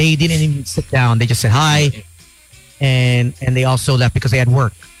they didn't even sit down. They just said hi. And they also left because they had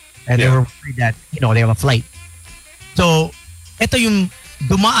work. And they were worried that, they have a flight. So, ito yung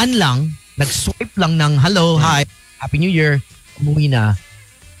dumaan lang, nag-swipe lang ng hello, hi, Happy New Year, umuwi na.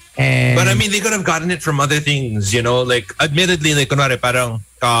 But I mean, they could have gotten it from other things, like admittedly, like kunwari, parang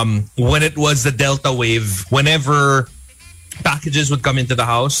when it was the Delta wave, whenever packages would come into the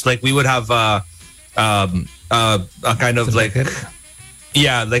house, like we would have a kind of like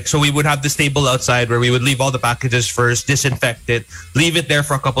Yeah, like so we would have this table outside where we would leave all the packages first, disinfect it, leave it there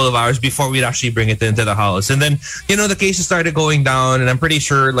for a couple of hours before we'd actually bring it into the house. And then, the cases started going down, and I'm pretty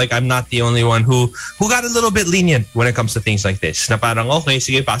sure like I'm not the only one who got a little bit lenient when it comes to things like this. Na parang, okay,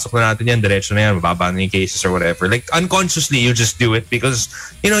 sige, pasok na natin yan, diretso na yan, mababa na yung cases or whatever. Like unconsciously, you just do it because,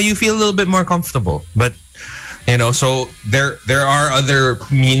 you feel a little bit more comfortable. But so there are other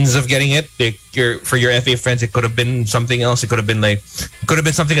means of getting it. Like for your FA friends, it could have been something else. It could have been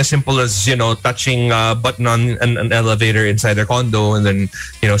something as simple as touching a button on an elevator inside their condo and then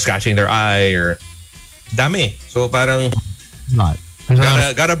scratching their eye or dami. So parang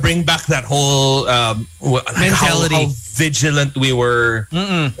gotta bring back that whole mentality. How vigilant we were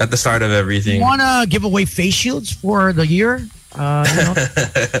at the start of everything. You wanna give away face shields for the year?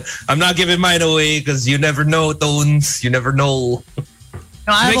 I'm not giving mine away because you never know, Tones. You never know.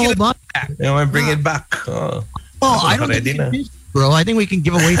 No, I have a whole I bring it back. I don't think bro. I think we can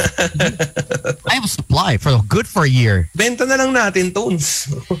give away. I have a supply for a year. Benta na lang natin,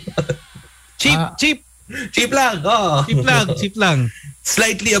 Tones. Cheap lang. Oh. Cheap lang.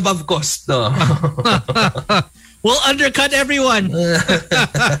 Slightly above cost. No? We'll undercut everyone.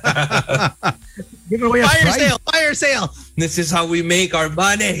 Give away fire sale. This is how we make our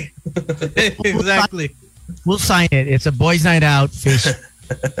money. Exactly. We'll sign it. It's a boys' night out face.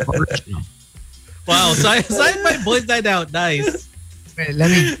 Wow, signed by Boys Night Out. Nice. Wait, let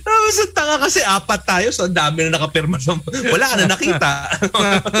me. Sa tanga kasi apat tayo, so ang dami na nakapirma. Wala ka na nakita.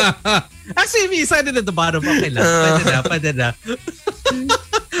 Actually, if you signed it at the bottom, okay lang. Pwede na.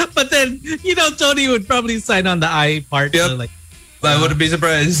 But then, Tony would probably sign on the I part. Yep. So like, I wouldn't be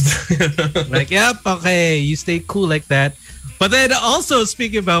surprised. Like, yep, okay, you stay cool like that. But then also,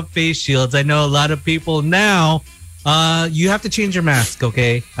 speaking about face shields, I know a lot of people now, you have to change your mask,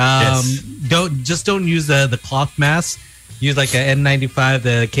 okay? Yes. Don't use the cloth mask. Use like a N95,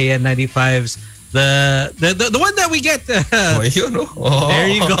 the KN95s, the one that we get. There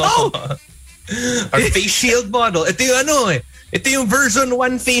you go. Our face shield model. Ito yung version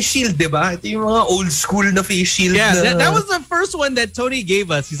 1 face shield, di ba? Ito yung mga old school na face shield. Yeah, that was the first one that Tony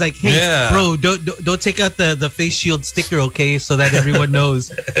gave us. He's like, hey, bro, don't take out the face shield sticker, okay? So that everyone knows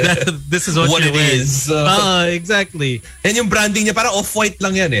that this is what it is. Exactly. And yung branding niya, parang off-white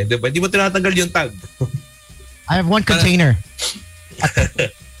lang yan eh. Di ba? Di mo tinatanggal yung tag. I have one container.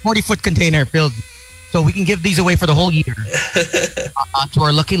 40-foot container filled. So we can give these away for the whole year. To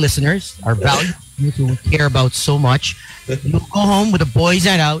our lucky listeners, our valued listeners who we care about so much. You'll go home with a boys'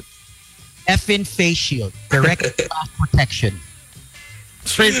 night out effing face shield. Direct protection.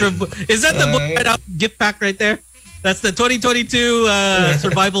 Straight from... Is that the boys' night out gift pack right there? That's the 2022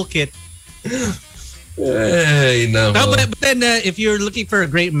 survival kit. No, but then if you're looking for a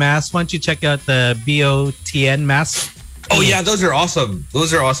great mask, why don't you check out the BOTN mask? Oh yeah, those are awesome.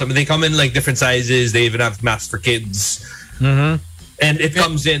 They come in like different sizes. They even have masks for kids. Mm-hmm. And it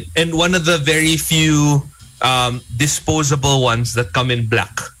comes in one of the very few disposable ones that come in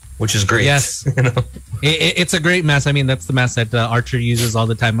black, which is great. Yes. It's a great mask. I mean, that's the mask that Archer uses all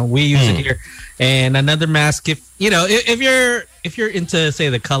the time, and we use it here. And another mask, if you're into, say,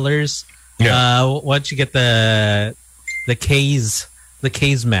 the colors, why don't you get the K's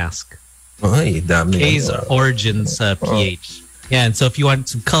mask? K's Origins PH. Yeah, and so if you want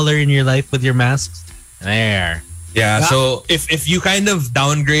some color in your life with your masks, there. Yeah, so if you kind of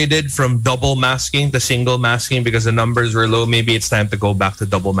downgraded from double masking to single masking because the numbers were low, maybe it's time to go back to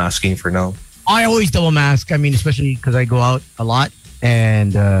double masking for now. I always double mask. I mean, especially because I go out a lot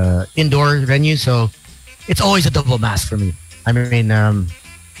and indoor venues, so it's always a double mask for me. I mean,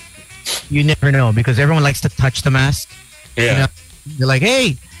 you never know because everyone likes to touch the mask. Yeah. They're like,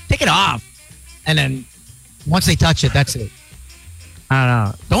 hey, take it off. And then once they touch it, that's it. I don't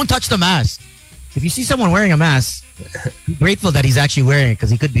know. Don't touch the mask. If you see someone wearing a mask, be grateful that he's actually wearing it because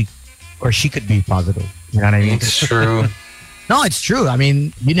he could be or she could be positive. You know what I mean? It's true. No, it's true. I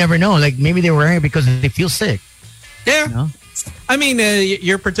mean, you never know. Like maybe they're wearing it because they feel sick. Yeah. You know? I mean,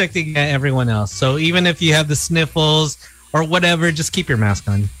 you're protecting everyone else. So even if you have the sniffles or whatever, just keep your mask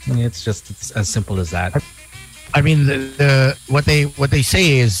on. I mean, it's as simple as that. I mean, what they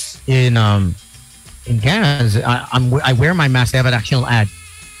say is in Canada, is I wear my mask. They have an actual ad.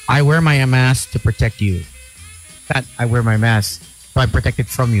 I wear my mask to protect you. That I wear my mask so I'm protected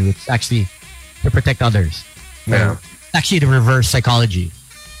from you. It's actually to protect others. Yeah. It's actually the reverse psychology,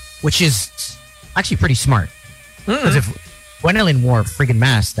 which is actually pretty smart. Because if Gwendolyn wore a friggin'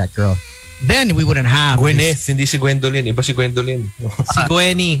 mask, that girl, then we wouldn't have... Gwyneth, hindi si Gwendolyn. Iba si Gwendolyn. Si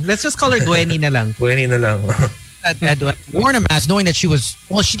Gwenny. Let's just call her Gwenny na lang. Gwenny na lang. That worn a mask knowing that she was...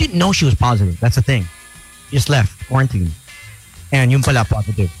 Well, she didn't know she was positive. That's the thing. She just left quarantine. And yung pala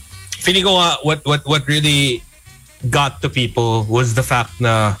positive. Feeling ko what really got to people was the fact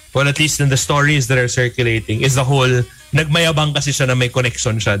na, well, at least in the stories that are circulating, is the whole nagmayabang kasi siya na may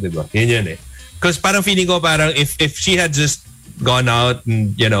connection siya, di ba? Yun eh. Because parang feeling ko parang if she had just gone out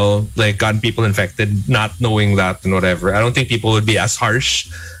and, you know, like gotten people infected, not knowing that and whatever, I don't think people would be as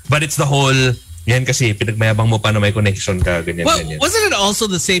harsh. But it's the whole, yan kasi, pinagmayabang mo pa na may connection ka, ganyan, well, ganyan. Wasn't it also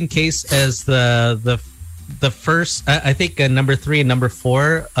the same case as the first, I think number 3 and number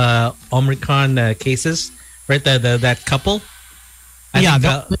 4 Omicron cases, right? That couple? I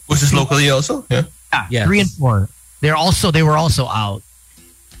think, was this locally also? Yeah. Yes. 3 and 4. They were also out.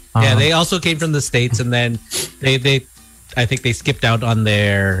 Yeah, they also came from the States, and then they I think they skipped out on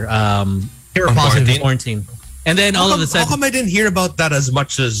their they were positive quarantine. And then all of a sudden, how come I didn't hear about that as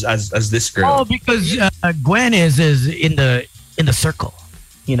much as this girl? Oh, because Gwen is in the circle.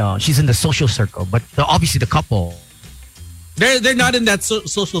 You know, she's in the social circle, but obviously the couple, they're not in that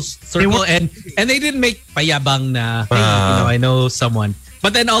social circle, and they didn't make payabang na, hey, you know, I know someone.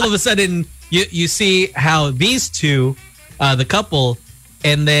 But then all of a sudden, you see how these two, the couple,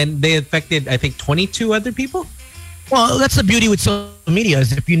 and then they infected, I think, 22 other people. Well, that's the beauty with social media,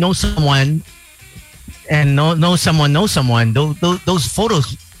 is if you know someone and know someone, those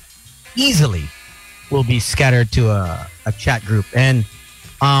photos easily will be scattered to a chat group. And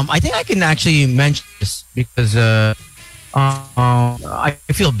I think I can actually mention this because I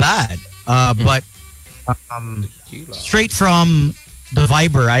feel bad. But straight from the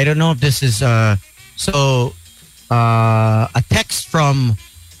Viber, I don't know if this is a text from,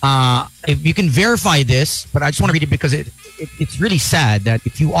 if you can verify this, but I just want to read it because it's really sad that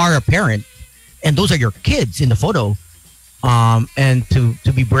if you are a parent and those are your kids in the photo, and to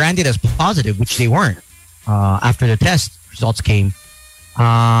be branded as positive, which they weren't after the test results came.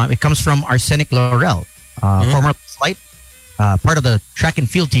 It comes from Arsenic Laurel, former flight, part of the track and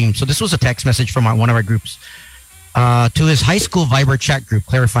field team. So this was a text message from one of our groups to his high school Viber chat group,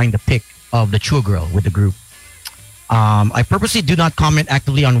 clarifying the pic of the Chua girl with the group. I purposely do not comment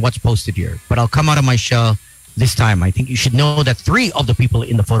actively on what's posted here, but I'll come out of my shell this time. I think you should know that 3 of the people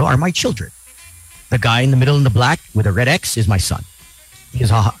in the photo are my children. The guy in the middle in the black with a red X is my son. He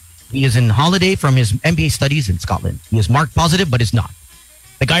is in holiday from his MBA studies in Scotland. He is marked positive, but is not.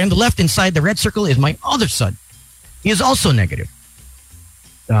 The guy on the left inside the red circle is my other son. He is also negative.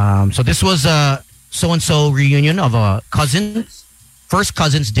 So this was a so-and-so reunion of a first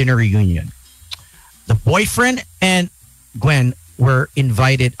cousin's dinner reunion. The boyfriend and Gwen were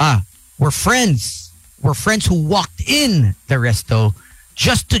invited. Were friends. Were friends who walked in the resto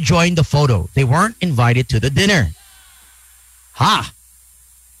just to join the photo. They weren't invited to the dinner.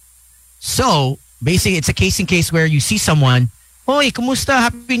 So basically, it's a case in case where you see someone. Hoy, kumusta?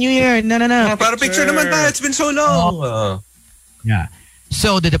 Happy New Year. No. Para picture naman tayo. It's been so long. Yeah.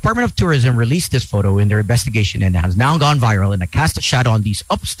 So the Department of Tourism released this photo in their investigation and has now gone viral and cast a shadow on these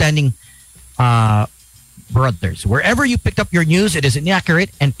upstanding brothers. Wherever you picked up your news, it is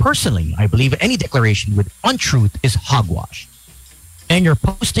inaccurate. And personally, I believe any declaration with untruth is hogwash. And your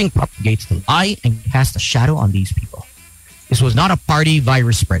posting propagates the lie and casts a shadow on these people. This was not a party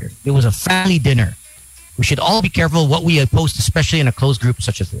virus spreader. It was a family dinner. We should all be careful what we post, especially in a closed group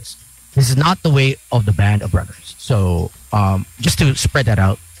such as this. This is not the way of the band of brothers. So just to spread that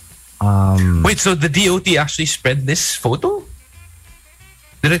out. Wait, so the DOT actually spread this photo?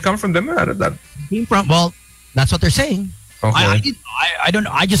 Did it come from them or out of that? Well, that's what they're saying. Okay. I don't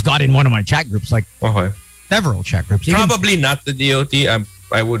know. I just got in one of my chat groups, like several chat groups. Probably not the DOT.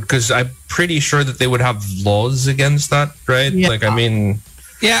 I would, because I'm pretty sure that they would have laws against that, right? Yeah. Like, I mean...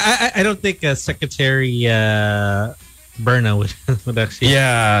 Yeah, I don't think Secretary Berna would actually...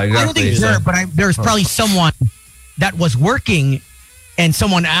 Yeah, exactly. I don't think there, but there's probably someone that was working and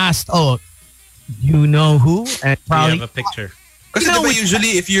someone asked, you know who? And probably... You have a picture. Because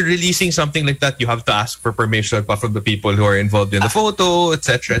usually if you're releasing something like that, you have to ask for permission from the people who are involved in the photo,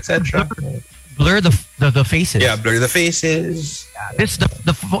 etc., etc. Blur the faces. Yeah, blur the faces.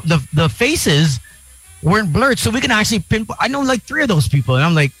 The faces weren't blurred, so we can actually pinpoint. I know like 3 of those people, and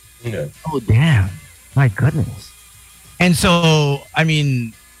I'm like, oh damn, my goodness. And so, I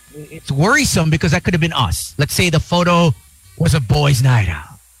mean, it's worrisome because that could have been us. Let's say the photo was a boys' night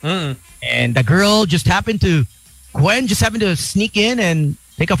out, and the girl Gwen just happened to sneak in and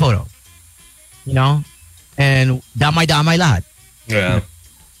take a photo, you know, and damay lahat. Yeah.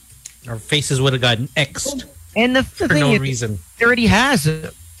 Our faces would have gotten X'd and the for thing no is, reason. It already has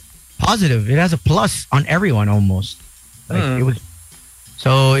a positive. It has a plus on everyone almost.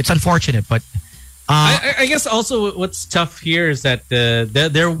 So it's unfortunate, but I guess also what's tough here is that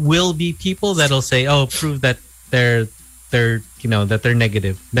there will be people that'll say, "Oh, prove that their that they're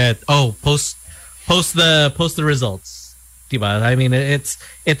negative. That post the results. Diba? I mean, it's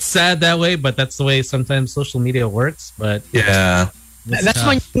sad that way, but that's the way sometimes social media works. But yeah,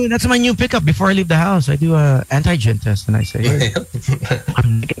 that's my new pickup. Before I leave the house, I do a antigen test, and I say,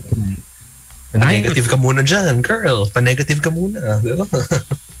 I'm negative. Pa-negative ka muna dyan, girl. Pa-negative ka muna.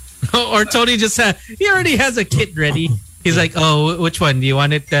 Or Tony he already has a kit ready. He's like, oh, which one? Do you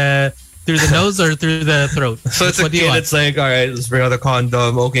want it through the nose or through the throat? So it's a kit. It's like, all right, let's bring out the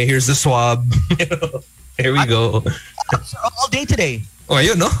condom. Okay, here's the swab. Here we go. All day today. Oh,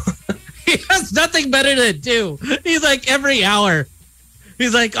 you know? He has nothing better to do. He's like every hour.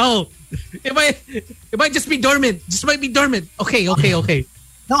 He's like, oh, it might just be dormant. Just might be dormant. Okay.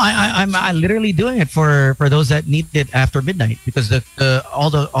 No, I'm literally doing it for those that need it after midnight because all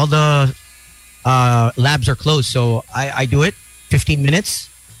the labs are closed. So I do it 15 minutes.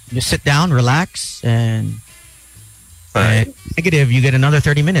 Just sit down, relax, and negative. You get another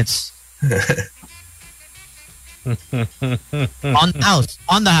 30 minutes. On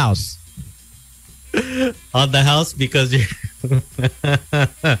the house because you're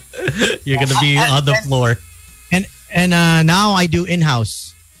gonna be on the floor. And now I do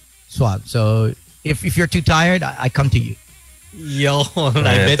in-house swab. So if you're too tired, I come to you. Yo,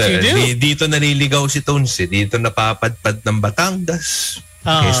 I bet you do. Dito naliligaw si Tones. Dito napapadpad ng Batangas.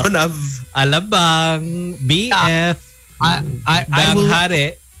 Quezon Ave. Alabang, BF, I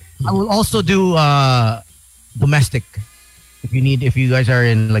will also do domestic if you guys are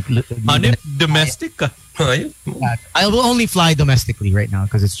in like domestic. I will only fly domestically right now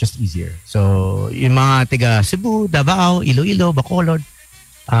because it's just easier. So yung mga tiga Cebu, Davao, Iloilo, Bacolod.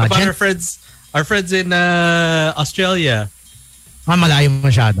 About our friends in Australia. Malayo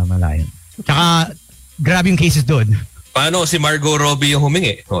masyado, malayo. Tsaka grabe yung cases doon. Paano si Margot Robbie yung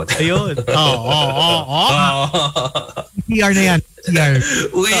humingi? Ayun. PR na yan. PR.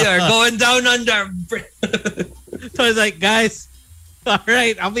 We are going down under. So it's like, guys, all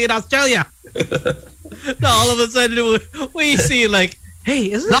right, I'll be in Australia. No, all of a sudden we see like,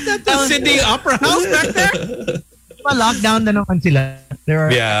 hey, isn't that the Sydney Opera House back there? Lockdown na naman sila.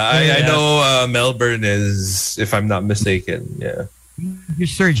 I know Melbourne is, if I'm not mistaken. Yeah. You're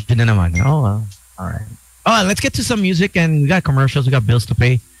surged na naman. Oh, well. All right. Oh, let's get to some music, and we got commercials, we got bills to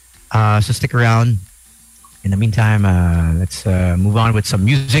pay. So stick around. In the meantime, let's move on with some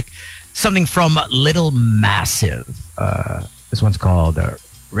music. Something from Little Massive. This one's called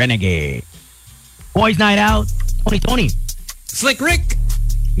Renegade. Boys Night Out 2020. Slick Rick.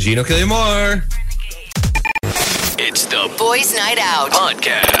 Gino Killamore. It's the Boys Night Out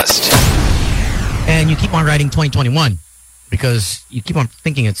podcast. And you keep on writing 2021 because you keep on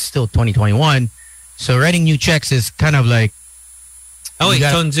thinking it's still 2021. So writing new checks is kind of like... Oh, wait,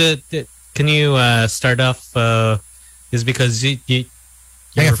 can you start off? Is because you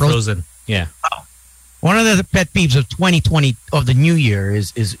were frozen. Yeah. Oh. One of the pet peeves of 2020 of the new year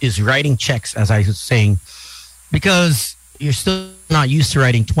is writing checks, as I was saying, because you're still not used to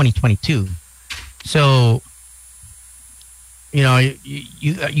writing 2022. So, you know,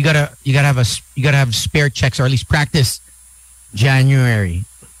 you gotta have spare checks, or at least practice January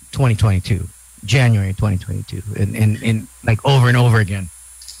 2022, and like over and over again.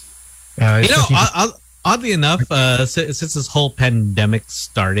 Oddly enough, since this whole pandemic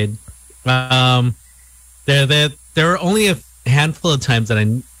started, there were only a handful of times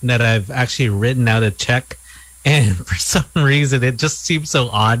that I've actually written out a check, and for some reason it just seems so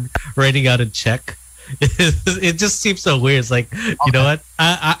odd writing out a check. It just seems so weird. It's like, you know what?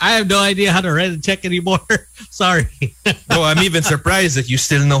 I have no idea how to write a check anymore. Sorry. No, I'm even surprised that you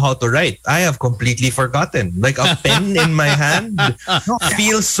still know how to write. I have completely forgotten. Like a pen in my hand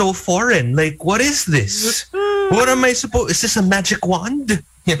feels so foreign. Like, what is this? What am I supposed? Is this a magic wand?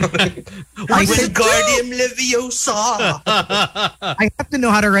 You know, like, Wingardium Leviosa. I have to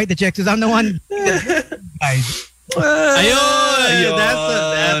know how to write the checks because I'm the one. Guys. Ayun!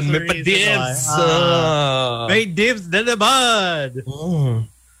 That's may pa-dibs. May dibs na naman.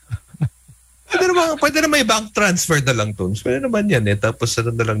 Pwede na may bank transfer na lang, Tones. Pwede naman yan eh. Tapos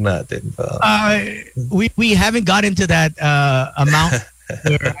ano na lang natin. We haven't got into that amount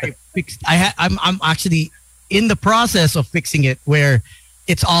where I fixed. I'm actually in the process of fixing it where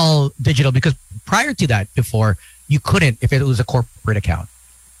it's all digital, because prior to that, before, you couldn't if it was a corporate account.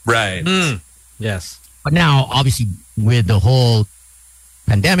 Right. Yes. But now, obviously, with the whole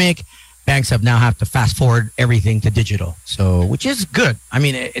pandemic, banks have to fast forward everything to digital. So, which is good. I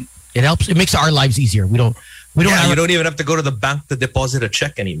mean, it helps. It makes our lives easier. You don't even have to go to the bank to deposit a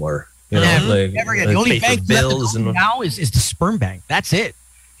check anymore. You know, never again. The only bank bills now is the sperm bank. That's it.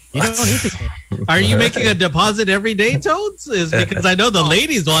 You don't need to. Are you making a deposit every day, Toads? Is because I know the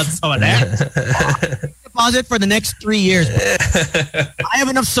ladies want some of that. Deposit for the next 3 years. I have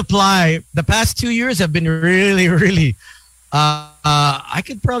enough supply. The past 2 years have been really, really. I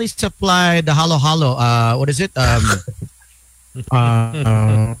could probably supply the halo. What is it?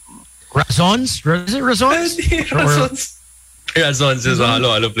 Razons? Is it Razons? Razons is a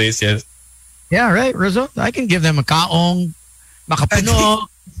halo place, yes. Yeah, right. Razons. I can give them a kaong, makapuno,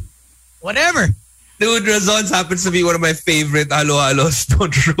 whatever. Dude, Razons happens to be one of my favorite halo-halos.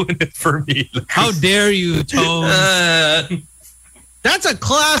 Don't ruin it for me. How dare you, Toads? That's a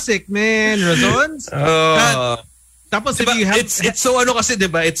classic, man. Razons. Tapos diba, if you have, it's so ano kasi,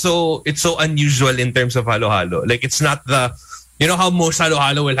 diba? It's so unusual in terms of halo-halo. Like it's not the, you know how most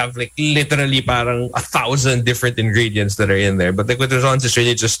halo-halo will have like literally parang 1,000 different ingredients that are in there. But like with Razons, it's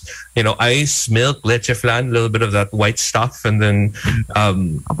really just, you know, ice, milk, leche flan, a little bit of that white stuff, and then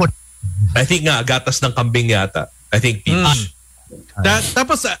I think nga gatas ng kambing yata. I think peach.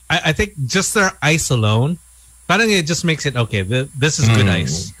 Tapos I think just their ice alone, parang it just makes it okay. This is good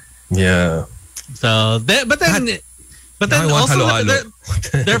ice. Yeah. So, but then also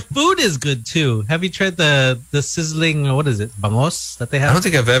their food is good too. Have you tried the sizzling, what is it, bangos that they have? I don't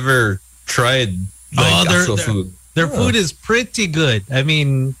think I've ever tried actual food. Their food is pretty good. I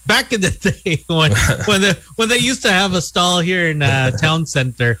mean, back in the day when they used to have a stall here in town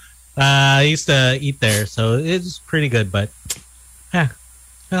center, I used to eat there, so it's pretty good. But yeah.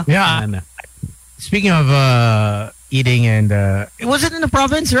 Speaking of eating, and it wasn't in the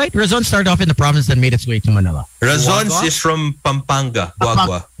province, right? Razon started off in the province, then made its way to Manila. Razons is from Pampanga,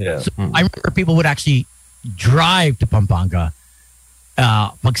 Guagua. Yeah. So I remember people would actually drive to Pampanga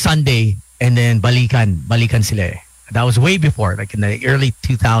pag Sunday, and then balikan sila. That was way before, like in the early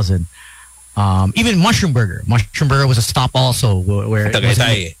 2000s. Even Mushroom Burger was a stop also where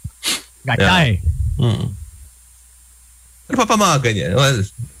Tagaytay. Tagaytay. Ano pa mga ganyan? Well,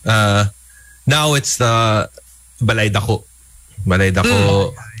 now it's the Balay Dako.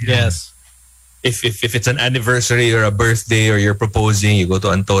 Yes. If it's an anniversary or a birthday or you're proposing, you go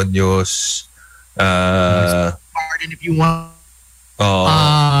to Antonio's. Pardon if you want.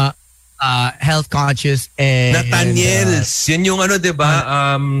 Health conscious and Nathaniel's. Yun yung ano, diba?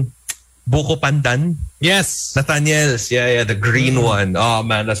 Buko Pandan. Yes. Nathaniel's. Yeah, the green one. Oh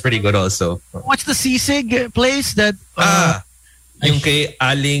man, that's pretty good also. What's the sisig place that yung kay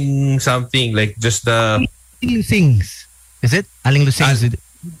Aling something, like just the Lusings. Is it? Aling Lusings.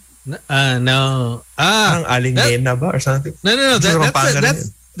 No. Parang Aling Nena ba or something? No.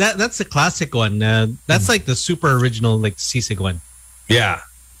 That's the classic one. That's like the super original, like sisig one. Yeah.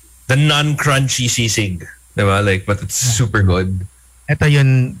 The non-crunchy sisig. Diba? Like, but it's super good. Ito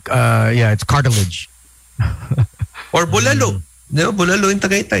yun, it's cartilage. Or bulalo. Diba? Bulalo yung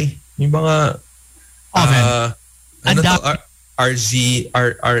Tagaytay. Yung mga RMZ.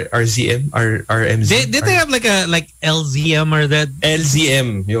 Did they have like LZM or that?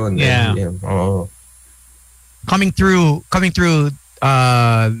 LZM, yun. Yeah. LZM. Oh. Coming through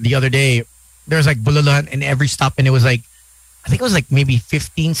the other day, there was like bulalo in every stop, and it was like, I think it was like maybe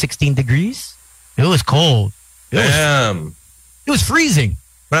 15, 16 degrees. It was cold. It was freezing.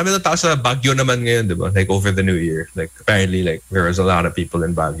 Marami na tao sa Baguio naman ngayon, di ba? Like over the New Year. Like apparently, like there was a lot of people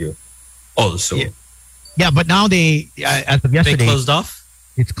in Baguio also. Yeah, but now they, as of yesterday, they closed off?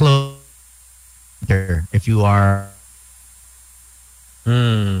 It's closed. If you are...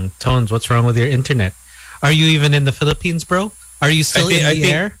 Tones, what's wrong with your internet? Are you even in the Philippines, bro? Are you still in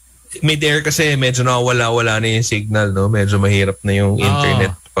the air? Mid-air kasi medyo wala na yung signal, no? Medyo mahirap na yung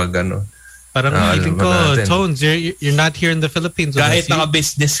internet pag ano. Parang feeling ko, Tones, you're not here in the Philippines. Kahit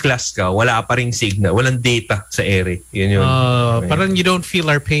naka-business class ka, wala pa ring signal. Walang data sa ere. Yun. Parang you don't feel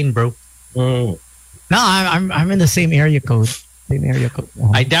our pain, bro. No, I'm in the same area code.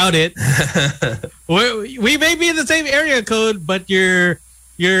 I doubt it. we may be in the same area code, but your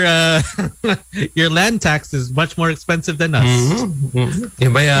land tax is much more expensive than us.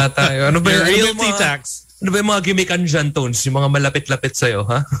 Iba yata. Ano ba your realty tax? Ano ba yung mga gimmickan dyan, Tones? Yung mga malapit-lapit sa'yo,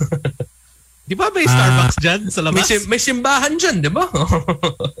 ha? Di ba may Starbucks dyan sa labas? May simbahan dyan, di ba?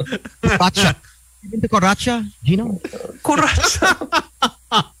 Koratsa. Even to Koratsa, Gino? Koratsa.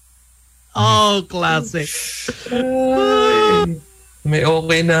 Oh, classic. May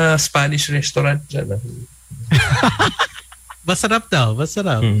okay na Spanish restaurant dyan. Masarap daw,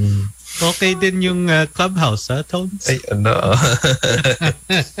 masarap. Okay din yung clubhouse, ha, Tones? Ay, ano.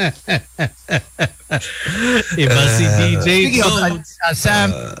 Iba si DJ Tones.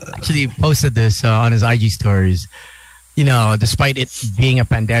 Sam actually posted this on his IG stories. You know, despite it being a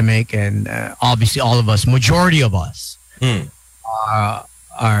pandemic and obviously all of us, majority of us,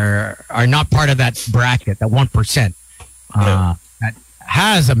 are not part of that bracket, that 1%, that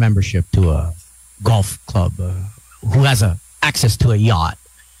has a membership to a golf club, who has access to a yacht,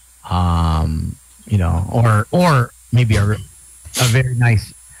 or maybe a very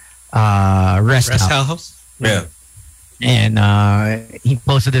nice rest house. Yeah. And he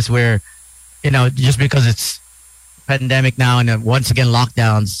posted this where, just because it's pandemic now and once again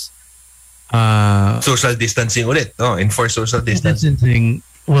lockdowns, social distancing ulit. Enforce social distancing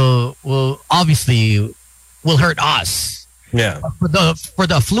will obviously will hurt us. Yeah. But for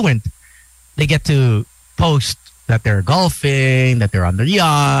the affluent, they get to post that they're golfing, that they're on their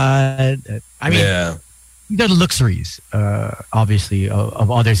yacht. I mean, they're the luxuries, obviously,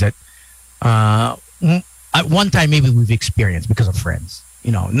 of others that at one time maybe we've experienced because of friends.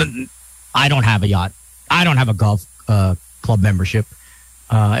 I don't have a yacht. I don't have a golf club membership.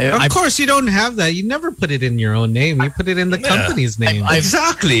 Of course, you don't have that. You never put it in your own name. You put it in the company's name.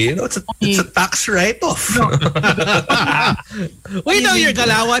 Exactly. It's a tax write-off. We know you're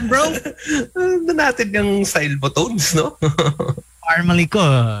Galawan, bro. Na natin yung style buttons, no? Normally ko.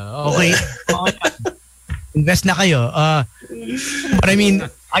 Okay. Invest na kayo. But I mean,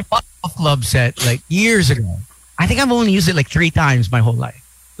 I bought a club set like years ago. I think I've only used it like 3 times my whole life.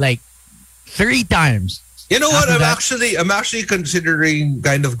 Like 3 times. You know what? I'm actually considering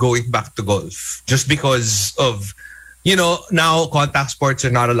kind of going back to golf just because of, now contact sports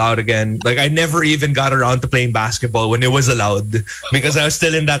are not allowed again. Like I never even got around to playing basketball when it was allowed because I was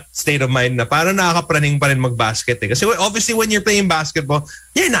still in that state of mind na parang nakakapraning pa rin mag-basket. Kasi obviously when you're playing basketball,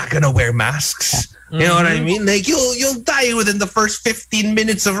 you're not gonna wear masks. You know what I mean? Like you'll die within the first 15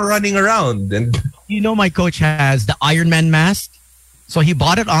 minutes of running around. And my coach has the Ironman mask. So he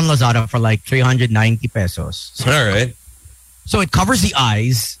bought it on Lazada for like 390 pesos. All right. So it covers the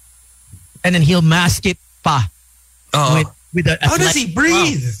eyes, and then he'll mask it pa. With how does he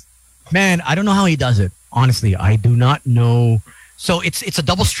breathe? Wow. Man, I don't know how he does it. Honestly, I do not know. So it's a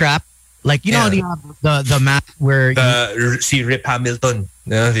double strap. Like, how the mask where... see Rip Hamilton.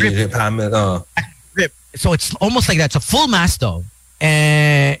 Yeah, Rip Hamilton. Rip. So it's almost like that. It's a full mask though.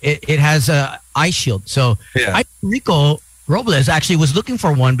 And it has a eye shield. So Rico Robles actually was looking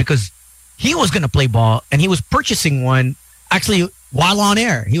for one because he was going to play ball and he was purchasing one actually while on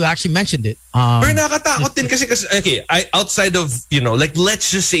air. He actually mentioned it. Pero nakatakot din kasi outside of, like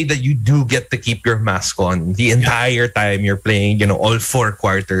let's just say that you do get to keep your mask on the entire time you're playing, all 4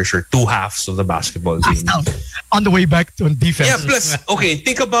 quarters or 2 halves of the basketball game. On the way back to defense. Yeah, plus,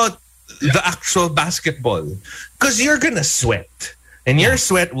 think about the actual basketball because you're going to sweat. And your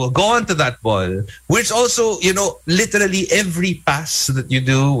sweat will go onto that ball, which also, literally every pass that you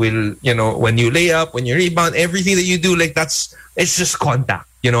do will, when you lay up, when you rebound, everything that you do, like it's just contact.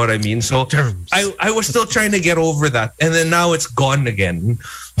 You know what I mean? So I was still trying to get over that. And then now it's gone again.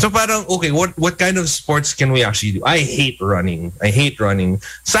 So parang, okay, what kind of sports can we actually do? I hate running.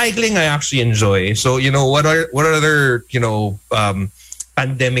 Cycling, I actually enjoy. So, what other,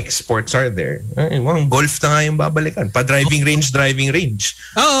 pandemic sports are there? Golf na nga yung babalikan. Driving range.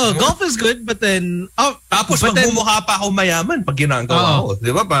 Oh, golf is good, but then... Tapos magmumukha pa ako mayaman pag ginagawa ko.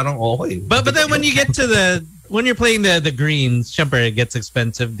 Di ba? Parang okay. But then when you get to when you're playing the greens, syempre, it gets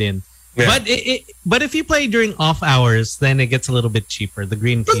expensive din. Yeah. But if you play during off hours, then it gets a little bit cheaper. The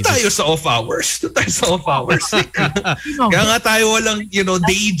green fees. Doon tayo sa off hours. Kaya nga tayo walang,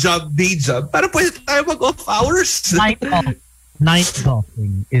 day job. Para pwede tayo mag-off hours. Night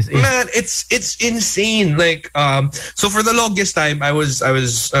golfing is man, it's insane. Like so for the longest time I was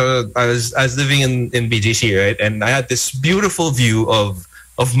living in BGC, right? And I had this beautiful view of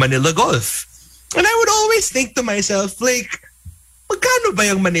Manila Golf. And I would always think to myself, like, magkano ba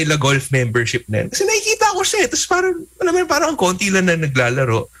yung Manila Golf membership na yun? Kasi nakikita ko siya. Tapos parang konti lang na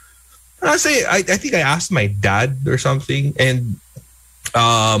naglalaro. I think I asked my dad or something, and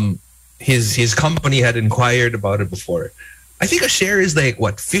his company had inquired about it before. I think a share is like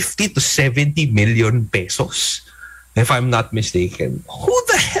 50 to 70 million pesos, if I'm not mistaken. Who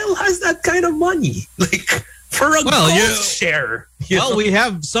the hell has that kind of money? Like for a golf share. We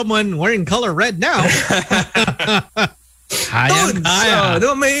have someone wearing color red pwede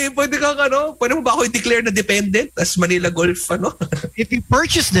mo ba ako i-declare na dependent as Manila Golf, If you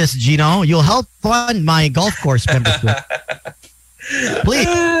purchase this, Gino, you'll help fund my golf course membership. Please.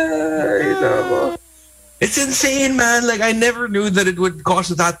 It's insane, man. Like I never knew that it would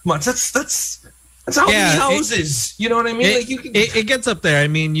cost that much. That's how many houses. You know what I mean? It gets up there. I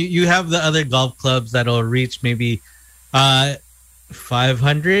mean, you have the other golf clubs that'll reach maybe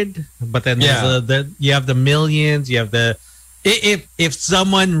 500, but then you have the millions, you have the If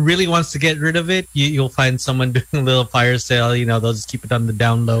someone really wants to get rid of it, you'll find someone doing a little fire sale. You know, they'll just keep it on the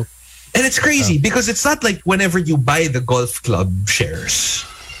down low. And it's crazy because it's not like whenever you buy the golf club shares,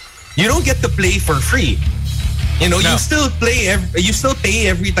 you don't get to play for free. You know, you still play. You still pay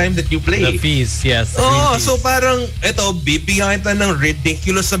every time that you play. The fees, yes. Fees. So parang ito, bibigyan kita ng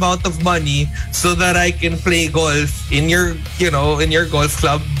ridiculous amount of money so that I can play golf in your, in your golf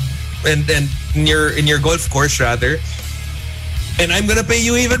club and in your golf course rather. And I'm gonna pay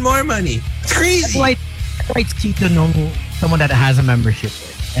you even more money. It's crazy. That's why it's key to know someone that has a membership.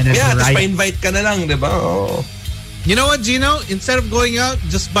 And tapos pa-invite ka na lang, di ba? Oh. You know what, Gino? Instead of going out,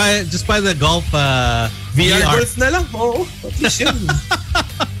 just buy the golf VR golf na lang. Oo. At least yun.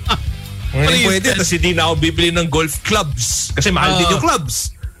 Ngayon pwede. Tapos hindi na ako bibili ng golf clubs. Kasi mahal din yung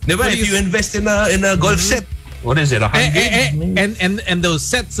clubs. Di ba? If you invest in a golf set, what is it? 100? And those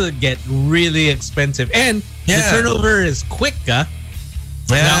sets get really expensive. And the turnover is quick, huh?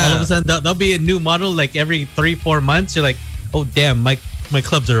 Yeah. Now, all of a sudden, there'll be a new model like every 3-4 months. You're like, oh, damn, my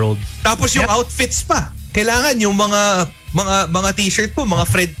clubs are old. Tapos yung outfits pa. Kailangan yung mga t-shirt po, mga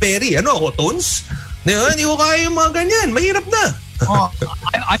Fred Perry. Tones? Hindi ko kaya yung mga ganyan. Mahirap na.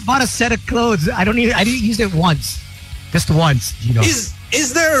 I bought a set of clothes. I didn't use it once. Just once, you know.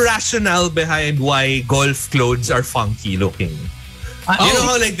 Is there a rationale behind why golf clothes are funky looking? You know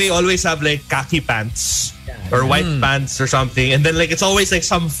how like they always have like khaki pants or white pants or something, and then like it's always like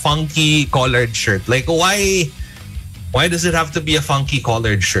some funky collared shirt. Like why does it have to be a funky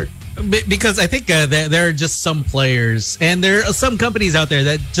collared shirt? Because I think there are just some players and there are some companies out there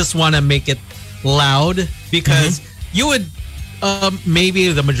that just want to make it loud because you would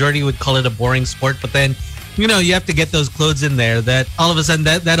maybe the majority would call it a boring sport, but then you have to get those clothes in there that all of a sudden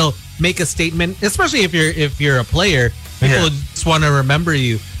that'll make a statement, especially if you're a player. People just want to remember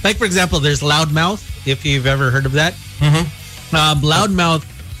you. Like for example, there's Loudmouth, if you've ever heard of that. Loudmouth,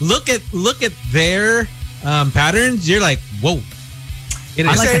 look at their patterns, you're like, whoa.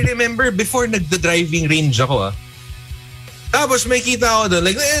 I remember before nagda-driving range ako tapos may kita ako doon.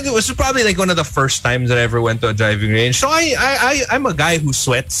 Like, it was probably like one of the first times that I ever went to a driving range. So I'm a guy who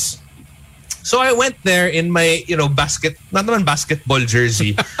sweats. So I went there in my, not naman basketball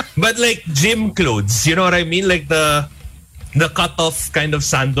jersey, but like gym clothes. You know what I mean? Like the cut-off kind of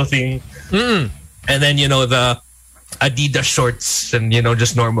sando thing. And then, the Adidas shorts and,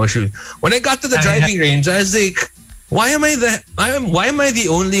 just normal shoes. When I got to the driving range, I was like, why am I the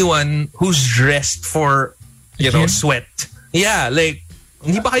only one who's dressed for, sweat? Yeah, like,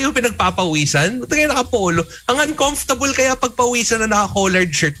 hindi ba kayo pinagpapawisan? Ba't kayo naka-polo? Ang uncomfortable kaya pagpawisan na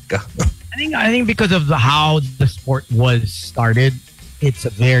naka-collared shirt ka. I think because of how the sport was started, it's a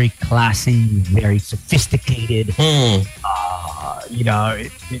very classy, very sophisticated.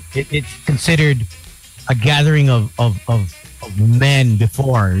 It's considered a gathering of men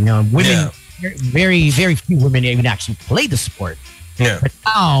before. Women. Very, very few women even actually play the sport. Yeah. But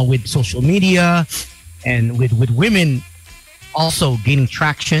now with social media and with women also gaining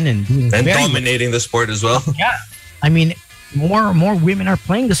traction and dominating the sport as well. Yeah. I mean, more women are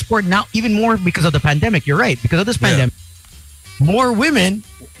playing the sport now, even more because of the pandemic. You're right. Because of this pandemic, more women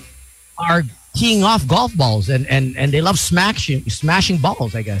are teeing off golf balls and they love smashing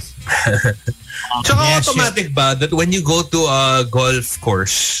balls, I guess. Automatic ba that when you go to a golf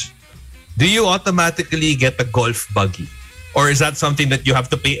course, do you automatically get a golf buggy? Or is that something that you have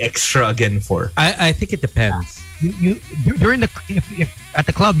to pay extra again for? I think it depends. You during if at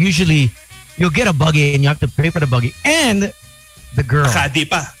the club, usually you'll get a buggy and you have to pay for the buggy and the girl. Caddy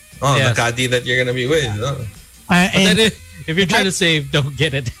pa. The caddy that you're gonna be with. And if you're trying to save, don't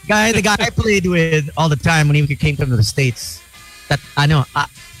get it. The guy I played with all the time when he came to the States, that I know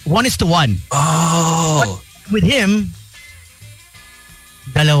 1:1. Oh. But with him,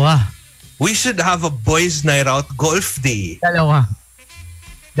 dalawa. We should have a boys' night out golf day. Dalawa.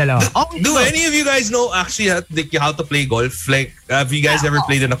 Do any of you guys know actually how to play golf? Like, have you guys ever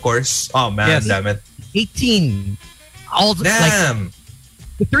played in a course? Oh man, damn it. 18. Damn. Like,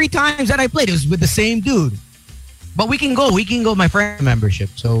 the 3 times that I played, it was with the same dude. But we can go my friend membership,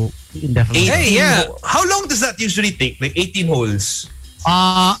 so we can definitely. Hey, yeah. How long does that usually take? Like 18 holes?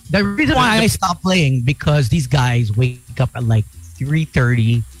 The reason why I stopped playing because these guys wake up at like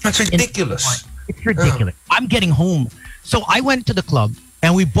 3:30. That's ridiculous. It's ridiculous. I'm getting home. So I went to the club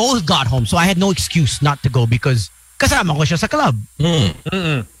and we both got home. So I had no excuse not to go because kasama ko siya sa club.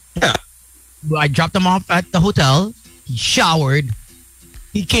 Yeah. I dropped him off at the hotel. He showered.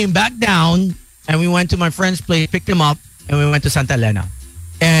 He came back down and we went to my friend's place, picked him up, and we went to Santa Elena.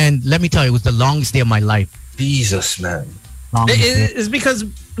 And let me tell you, it was the longest day of my life. Jesus, man. It's because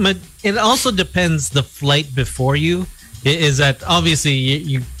it also depends the flight before you. is that obviously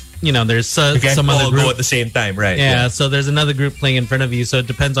you know there's You can't some other all group go at the same time, right? Yeah, so there's another group playing in front of you, so it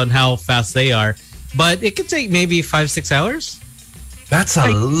depends on how fast they are. But it could take maybe 5-6 hours. That's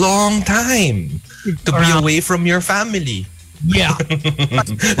a long time to be away from your family. Yeah.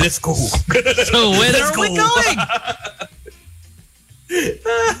 Let's go. So when Let's are we go. going?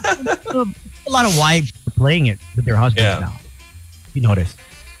 A lot of wives are playing it with their husbands now. You notice.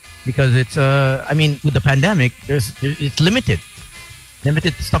 Because it's, I mean, with the pandemic, it's limited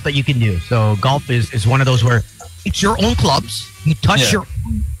stuff that you can do. So golf is one of those where it's your own clubs. You touch your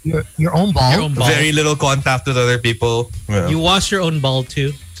own ball. Your own ball. Very little contact with other people. Yeah. You wash your own ball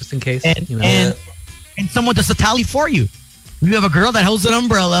too, just in case. And someone does the tally for you. You have a girl that holds an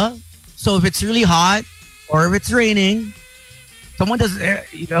umbrella. So if it's really hot or if it's raining, someone does,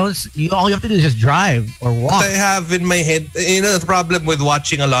 all you have to do is just drive or walk. What I have in my head, the problem with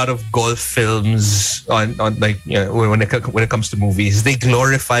watching a lot of golf films on like, when it comes to movies, they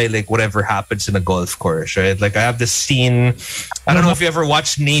glorify like whatever happens in a golf course, right? Like I have this scene, I don't know if you ever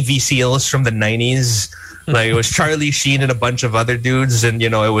watched Navy SEALs from the 90s. Like it was Charlie Sheen and a bunch of other dudes, and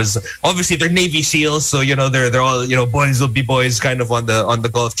it was obviously they're Navy SEAls, so they're all boys will be boys kind of on the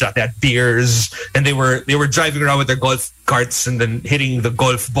golf track. They had beers, and they were driving around with their golf carts and then hitting the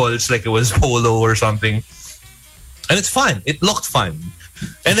golf balls like it was polo or something. And it's fun. It looked fun.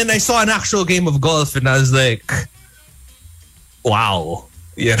 And then I saw an actual game of golf, and I was like, wow,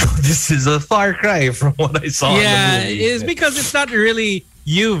 this is a far cry from what I saw. Yeah, in the movie. it's because it's not really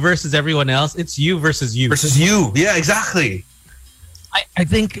you versus everyone else. It's you versus you. Versus you. Yeah, exactly. I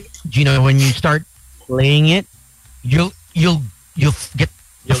think, when you start playing it, you'll get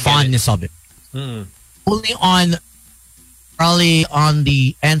the fondness of it. Only probably on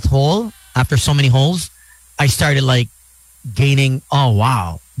the nth hole, after so many holes, I started like gaining, oh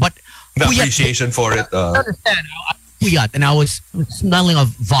wow. But the appreciation for it. I understand. And I was smelling of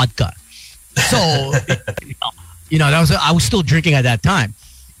vodka. So, I was still drinking at that time.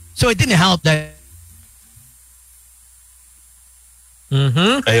 So it didn't help that.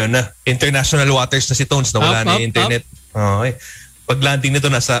 Ayun na. International waters na si Tones. Nawala na yung internet. Okay. Pag landing nito,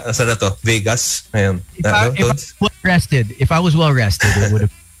 nasa na to? Vegas. Ayun. If I was well rested, it would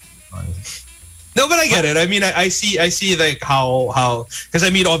have. No, but I get it. I mean, I see like how because I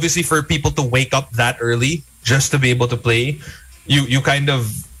mean, obviously for people to wake up that early just to be able to play, you kind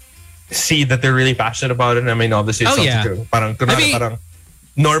of see that they're really passionate about it. I mean, obviously, it's parang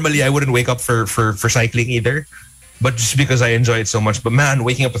normally I wouldn't wake up for cycling either, but just because I enjoy it so much. But man,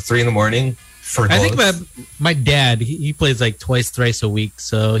 waking up at 3 a.m. for golf. I think my dad he plays like twice, thrice a week,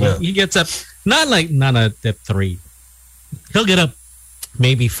 so he gets up not at 3. He'll get up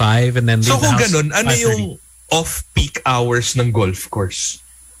maybe 5 and then leave so the kung house ganun, ano yung off-peak hours ng golf course?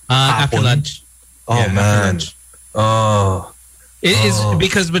 After lunch. Oh man. Oh. It is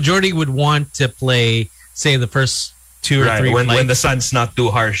because majority would want to play, say, the first 2 or 3 when the sun's not too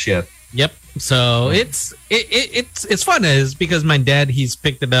harsh yet. Yep. So it's fun is because my dad he's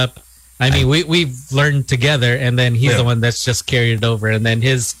picked it up. I mean we've learned together, and then he's the one that's just carried it over, and then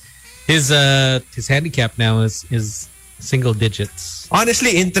his handicap now is single digits.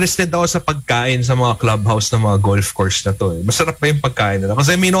 Honestly, interested ako sa pagkain sa mga clubhouse na mga golf course na to. Masarap pa yung pagkain nila. Because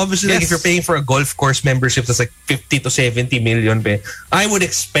I mean, obviously, like if you're paying for a golf course membership that's like 50 to 70 million, I would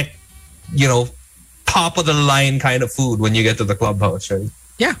expect, top of the line kind of food when you get to the clubhouse, right?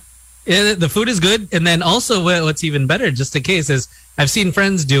 Yeah. The food is good. And then also what's even better, just in case, is I've seen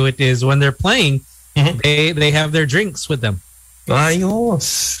friends do it, is when they're playing, they have their drinks with them.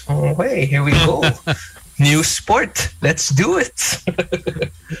 Ayos. Okay, here we go. New sport. Let's do it.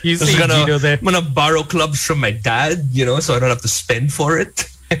 You see Gino there. I'm gonna borrow clubs from my dad, so I don't have to spend for it.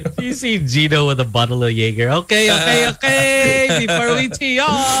 You see Gino with a bottle of Jaeger. Okay. Before we tee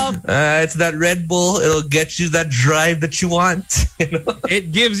off. It's that Red Bull. It'll get you that drive that you want.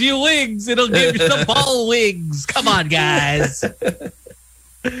 It gives you wings. It'll give you the ball wings. Come on, guys.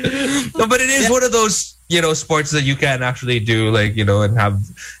 No, but it is one of those, sports that you can actually do, like,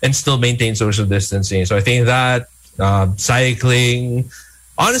 and still maintain social distancing. So I think that cycling,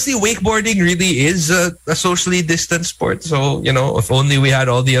 honestly, wakeboarding really is a socially distant sport. So, if only we had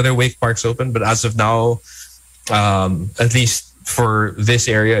all the other wake parks open. But as of now, at least for this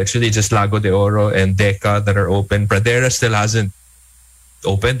area, it's really just Lago de Oro and Deca that are open. Pradera still hasn't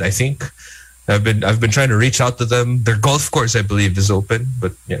opened, I think. I've been trying to reach out to them. Their golf course, I believe, is open,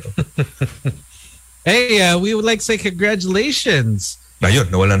 but Hey, we would like to say congratulations.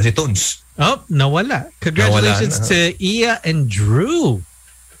 Ayun, nawala na si Tones. Oh, nawala. Congratulations to Iya and Drew.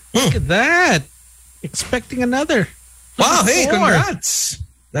 Look at that. Expecting another. Wow, hey, congrats.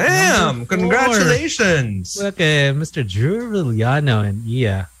 Damn! Congratulations! Look at Mr. Drew Villano and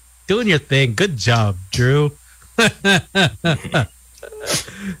Iya. Doing your thing. Good job, Drew. Proud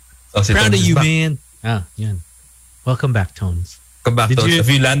of you, man. Ah, yeah. Welcome back, Tones. Come back, Tones. Have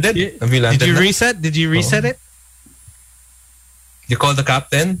you landed? Did you reset? Did you reset it? You call the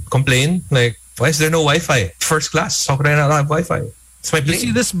captain, complain, like, why is there no Wi-Fi? First class. How could I not have Wi-Fi? It's my plane. You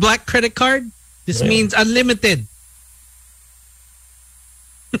see this black credit card? This means unlimited.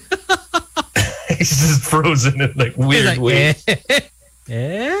 He's just frozen in like weird ways.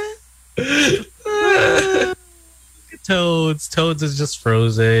 Toads is just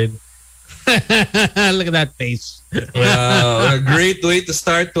frozen. Look at that face. Wow, a great way to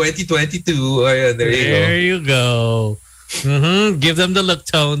start 2022. Oh, yeah, there you go. Mm-hmm. Give them the look,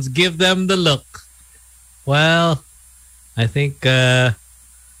 Tones. Give them the look. Well, I think that's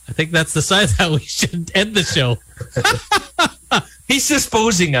the size how we should end the show. He's just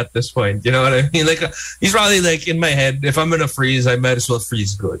posing at this point. You know what I mean? Like he's probably like in my head. If I'm gonna freeze, I might as well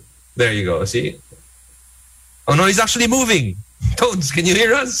freeze good. There you go. See? Oh no, he's actually moving. Toads, can you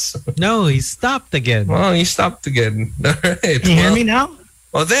hear us? No, he stopped again. Oh, he stopped again. All right. Can you hear me now?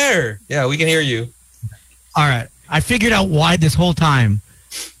 Oh, there. Yeah, we can hear you. All right. I figured out why this whole time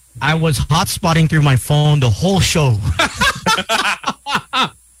I was hotspotting through my phone the whole show.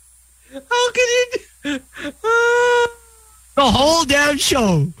 How can you the whole damn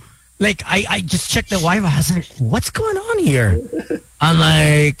show? Like, I just checked the Wi-Fi. I was like, what's going on here? I'm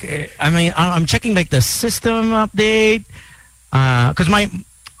like, I'm checking like the system update. Because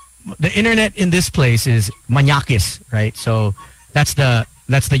the internet in this place is Maniakis, right? So that's the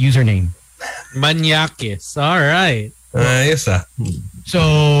username. Maniakis. All right. Yes, sir.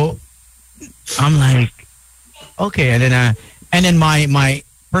 So I'm like, okay, and then my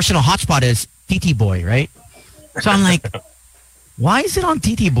personal hotspot is TT Boy, right? So I'm like, why is it on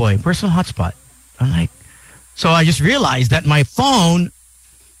TT Boy personal hotspot? I'm like, so I just realized that my phone,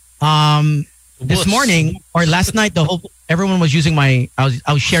 this morning or last night, everyone was using I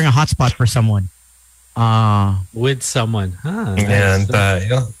was sharing a hotspot for someone. With someone, huh? And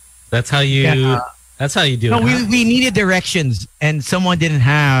that's how you. Yeah. That's how you do it. We needed directions, and someone didn't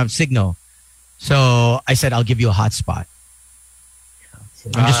have signal, so I said I'll give you a hotspot.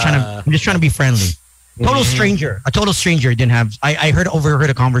 I'm just trying to be friendly. A total stranger didn't have. I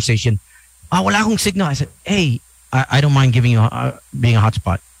overheard a conversation. Wala akong signal. I said, hey, I don't mind giving you being a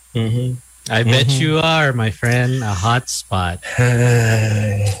hotspot. Mm-hmm. I bet you are, my friend, a hotspot.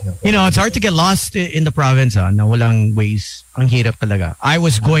 You know, it's hard to get lost in the province. Na walang ways. Ang hirap talaga. I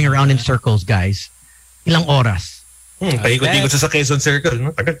was going around in circles, guys. Ilang oras. Paikot-ikot sa Quezon Circle.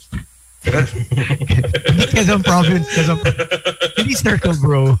 No? Quezon province. Hindi circle,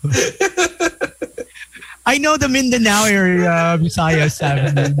 bro. I know the Mindanao area, Visayas.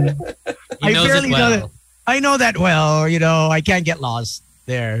 I know that well. You know, I can't get lost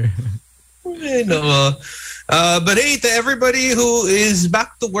there. I know. But hey, to everybody who is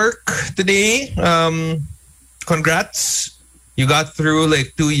back to work today, congrats. You got through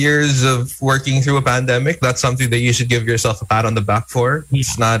like 2 years of working through a pandemic. That's something that you should give yourself a pat on the back for.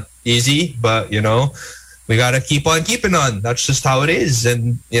 It's not easy, but, you know, we got to keep on keeping on. That's just how it is.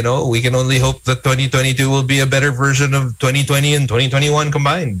 And, you know, we can only hope that 2022 will be a better version of 2020 and 2021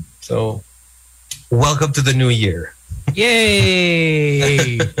 combined. So, welcome to the new year.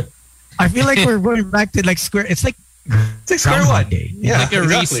 Yay! I feel like we're going back to like square. It's like square one. Day. Yeah, like a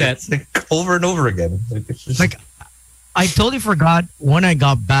reset. It's like over and over again. It's like I totally forgot when I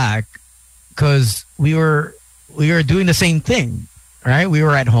got back because we were doing the same thing, right? We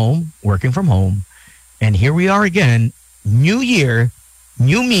were at home, working from home, and here we are again. New year,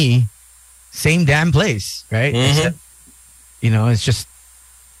 new me, same damn place, right? Mm-hmm. It's just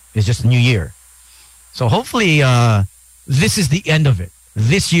a new year. So hopefully, this is the end of it.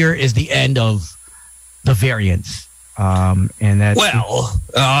 This year is the end of the variants. And that. Well,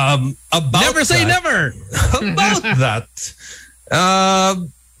 about never say never. About that.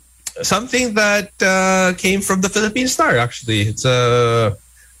 Something that came from the Philippine Star, actually. It's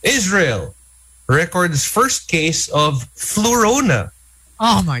Israel records first case of flurona.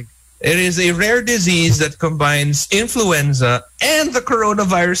 Oh, my. It is a rare disease that combines influenza and the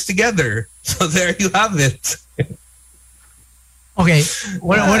coronavirus together. So there you have it. Okay,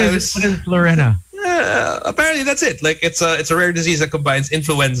 what is flurona? Apparently that's it. Like it's a rare disease that combines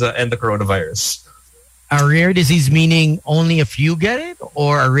influenza and the coronavirus. A rare disease meaning only a few get it,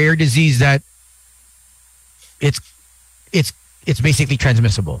 or a rare disease that it's basically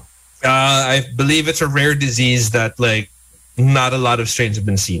transmissible? I believe it's a rare disease that like not a lot of strains have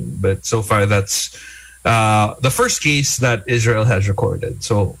been seen, but so far that's the first case that Israel has recorded.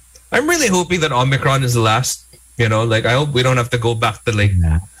 So I'm really hoping that Omicron is the last. You know, like I hope we don't have to go back to like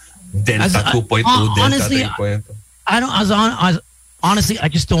Delta 2.2, Delta honestly, 3.2. Honestly, I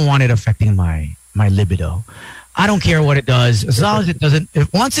just don't want it affecting my libido. I don't care what it does, as long as it doesn't.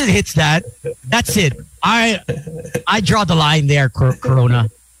 Once it hits that, that's it. I draw the line there, Corona.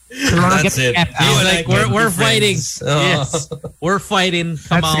 Corona, That's it. You were like, we're fighting. Oh. Yes, we're fighting.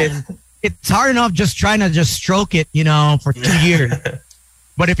 Come on. It's hard enough just trying to just stroke it, you know, for 2 years.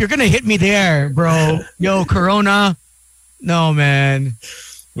 But if you're gonna hit me there, bro, yo, Corona, no, man.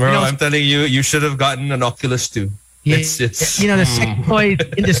 Bro, You know, I'm telling you, you should have gotten an Oculus 2. It's you know, the sex toy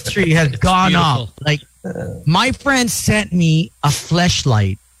industry has gone beautiful. up. Like, my friend sent me a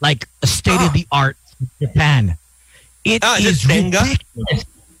fleshlight, like a state of the art from Japan. It is is it Tenga? ridiculous.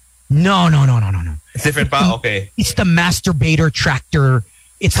 No. It's different pa? Okay. It's the masturbator tractor.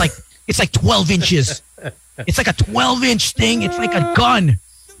 It's like 12 inches. It's like a 12-inch thing. It's like a gun.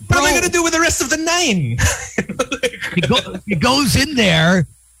 What am I gonna do with the rest of the 9? It goes in there,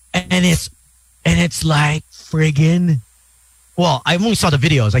 and it's like friggin'. Well, I only saw the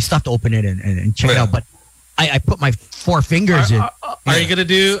videos. I still have to open it and check it out. But I put my 4 fingers in. Are you gonna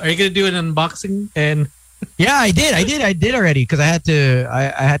do an unboxing? And Yeah, I did already because I had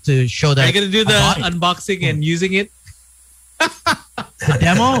to show that. are you gonna do the I bought it. unboxing and using it? The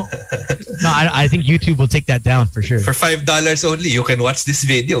demo? No, I think YouTube will take that down for sure. For $5 only, you can watch this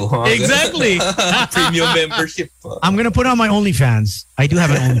video. Huh? Exactly. Premium membership. I'm gonna put on my OnlyFans. I do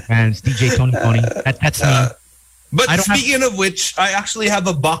have an OnlyFans, DJ Tony. That's me. But I don't speaking of which, I actually have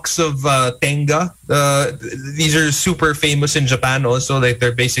a box of Tenga. These are super famous in Japan also. Like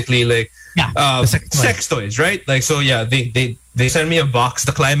they're basically like the sex toys, right? Like so yeah, they send me a box,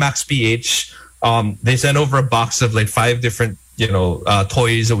 the Climax PH. They sent over a box of like 5 different,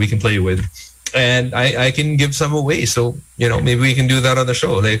 toys that we can play with. And I can give some away. So, maybe we can do that on the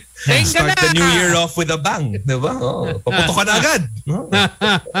show. Like start the new year off with a bang. Diba? Oh, paputok ka na agad. Oh.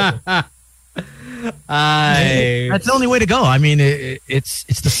 That's the only way to go. I mean, it's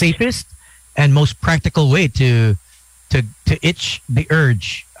the safest and most practical way to itch the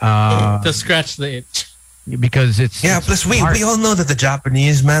urge. To scratch the itch. Because it's Plus we all know that the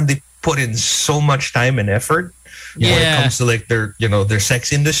Japanese, man, they put in so much time and effort when it comes to like their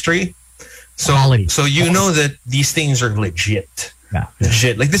sex industry. So Quality. so you know that these things are legit. Yeah.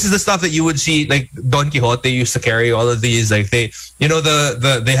 Legit. Like this is the stuff that you would see, like Don Quixote used to carry all of these. Like they,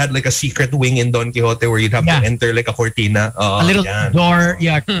 they had like a secret wing in Don Quixote where you'd have to enter like a cortina. A little door.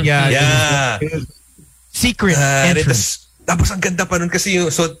 Yeah. Secret entrance. Tapos ang ganda pa nun kasi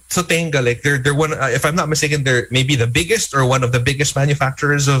so Tenga, like they're one, if I'm not mistaken, they're maybe the biggest or one of the biggest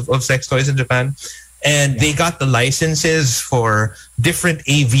manufacturers of sex toys in Japan. And they got the licenses for different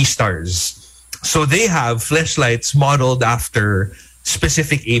AV stars. So they have fleshlights modeled after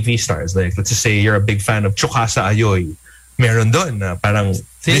specific AV stars. Like, let's just say you're a big fan of Tsukasa Ayoy. Meron doon na parang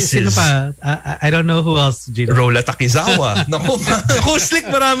this Sino is pa? I don't know who else, Gino. Rola Takizawa. Naku, slick,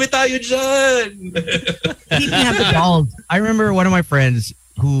 marami tayo dyan. He didn't have the balls. I remember one of my friends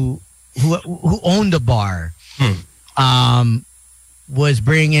who owned a bar was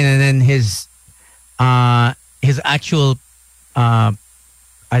bringing, and then his actual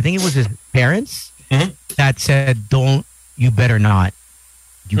I think it was his parents that said, you better not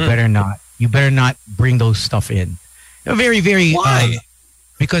bring those stuff in. Very, very, Why?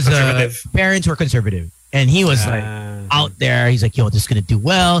 because parents were conservative, and he was like out there. He's like, yo, this is going to do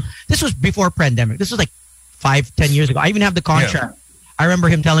well. This was before pandemic. This was like 5-10 years ago. I even have the contract. I remember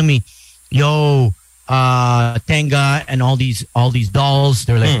him telling me, yo, Tenga and all these dolls,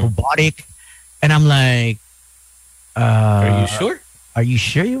 they're like robotic. And I'm like, Are you sure? Are you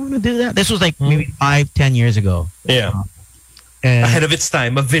sure you want to do that? This was like maybe 5-10 years ago. Yeah. And Ahead of its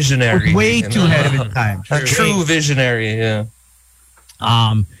time, a visionary. way too ahead of its time. A true visionary, yeah.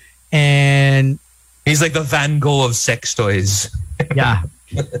 And He's like the Van Gogh of sex toys. yeah.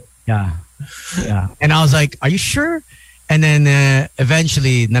 And I was like, are you sure? And then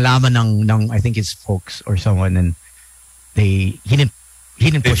eventually nalaman ng I think his folks or someone, and he didn't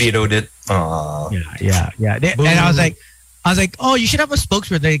They push it. vetoed it. Aww. Yeah. And I was like, oh, you should have a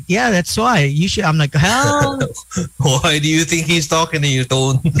spokesperson. Like, yeah, that's why you should. I'm like, hell, Why do you think he's talking to you,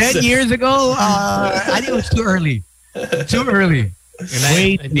 Tone? 10 years ago, I think it was too early. Too early.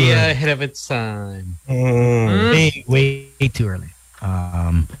 Way too Idea early. ahead of its time. Way too early.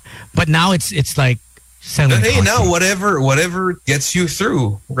 But now it's like selling. But hey, now whatever gets you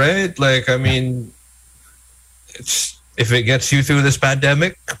through, right? Like, I mean, if it gets you through this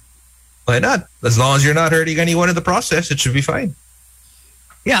pandemic, why not? As long as you're not hurting anyone in the process, it should be fine.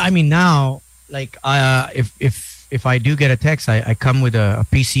 Yeah, I mean, now like if I do get a text, I come with a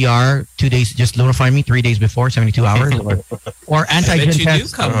PCR 2 days, just notify me 3 days before, 72 hours, or antigen Bet you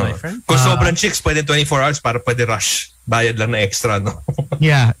test. do come, my friend. Kung sobrang chicks, pwede 24 hours para pwede rush. Bayad lang na extra, no?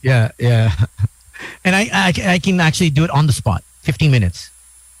 Yeah. And I can actually do it on the spot. 15 minutes.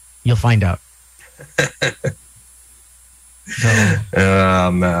 You'll find out. So,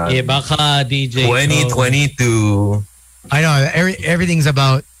 man. Yeah, baka DJ. 2022. I know everything's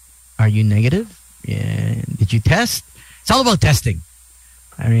about, are you negative? Yeah. Did you test? It's all about testing.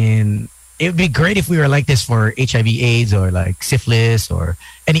 I mean, it would be great if we were like this for HIV/AIDS or like syphilis or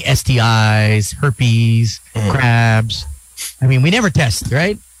any STIs, herpes, crabs. I mean, we never test,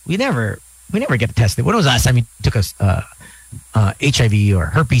 right? We never get tested. When was the last time you took a HIV or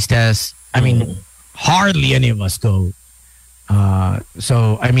herpes test? I mean, hardly any of us go.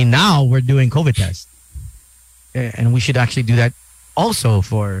 So, I mean, now we're doing COVID tests. And we should actually do that also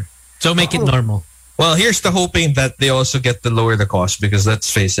for... So make it normal. Well, here's the hoping that they also get to lower the cost, because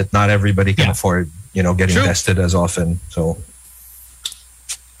let's face it, not everybody can afford, getting tested as often. So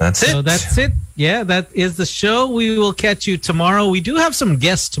that's it. So that's it. Yeah, that is the show. We will catch you tomorrow. We do have some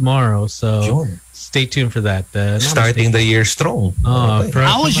guests tomorrow, so stay tuned for that. Starting the year strong.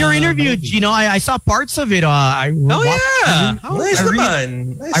 How was your interview? I saw parts of it. I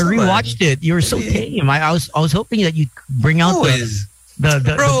rewatched it. You were so tame. I was hoping that you'd bring out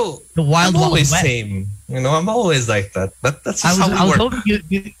the wild. I'm always same. I'm always like that. That's how we work.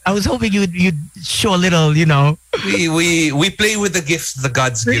 I was hoping you'd show a little. We play with the gifts the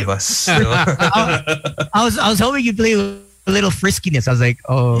gods give us. I was hoping you'd play with a little friskiness. I was like,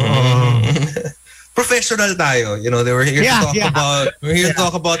 professional tayo. They were here to talk about. We're here to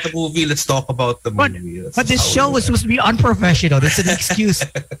talk about the movie. Let's talk about the movie. But this show was supposed to be unprofessional. That's an excuse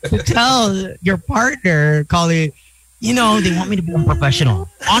to tell your partner, Collie. They want me to be unprofessional.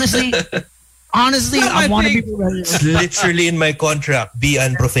 Honestly, I want to be professional. It's literally in my contract. Be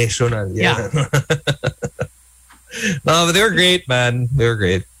unprofessional. Yeah. No, but they were great, man. They were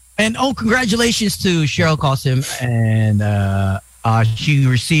great. And congratulations to Cheryl Cosim. And she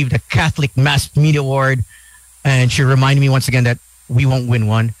received a Catholic Mass Media Award. And she reminded me once again that we won't win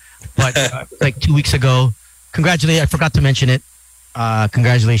one. But like 2 weeks ago, congratulations. I forgot to mention it.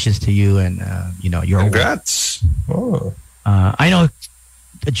 Congratulations to you and your congrats. Award. I know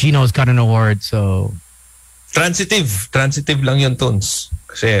Gino's got an award, so transitive lang yun, Tones.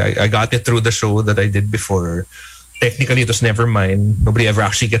 Kasi I got it through the show that I did before. Technically, it was never mine. Nobody ever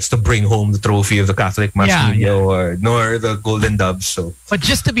actually gets to bring home the trophy of the Catholic Mass Media Award, nor the Golden Doves. So, but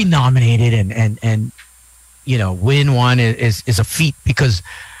just to be nominated and win one is a feat, because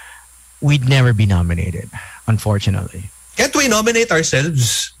we'd never be nominated, unfortunately. Can't we nominate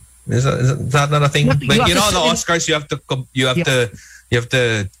ourselves? Is that not a thing? The Oscars, you have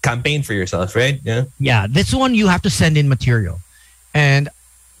to campaign for yourself, right? Yeah. Yeah, this one you have to send in material, and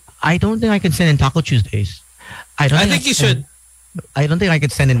I don't think I can send in Taco Tuesdays. I think you should. I don't think I can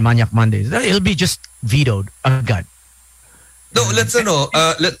send in Manyak Mondays. It'll be just vetoed. God. No, let's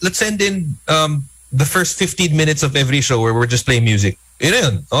send in the first 15 minutes of every show where we're just playing music.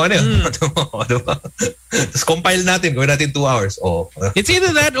 Yun. Tapos compile natin. Gawin natin 2 hours. It's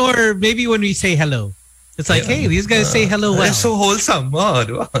either that or maybe when we say hello. It's like, hey, these guys say hello well. They're so wholesome.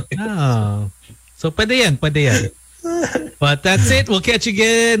 So pwede yan. But that's it. We'll catch you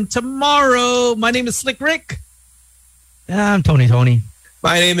again tomorrow. My name is Slick Rick. I'm Tony.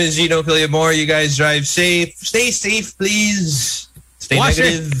 My name is Gino Killiamore. You guys drive safe. Stay safe, please. Stay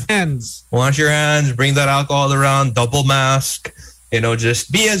negative. Wash your hands. Bring that alcohol around. Double mask.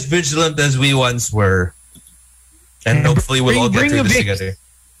 Just be as vigilant as we once were. And hopefully we'll all get through this together.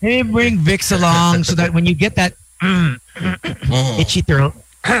 Hey, bring Vicks along so that when you get that itchy throat,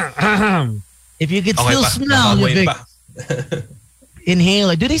 if you can still smell the Vicks,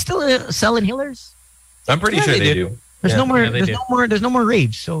 inhaler. Do they still sell inhalers? I'm pretty sure they do. There's no more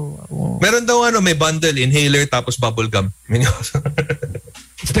rage. So meron daw may bundle, inhaler tapos bubble gum.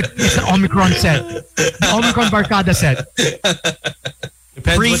 It's the Omicron set. The Omicron Barcada set.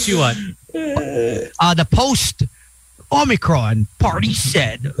 Depends what you want. The post Omicron party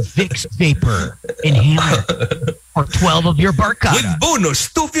said Vicks Vapor Inhaler for 12 of your Barcada. With bonus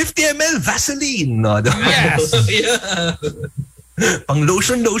 250 ml Vaseline. Yes. Yeah. Pang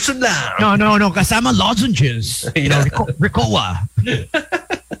lotion lang. No. Kasama lozenges. Ricola.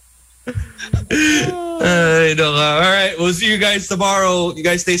 All right. We'll see you guys tomorrow. You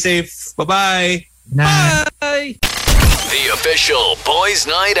guys stay safe. Bye-bye. Nah. Bye. The official Boys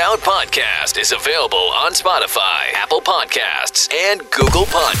Night Out podcast is available on Spotify, Apple Podcasts, and Google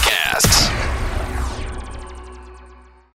Podcasts.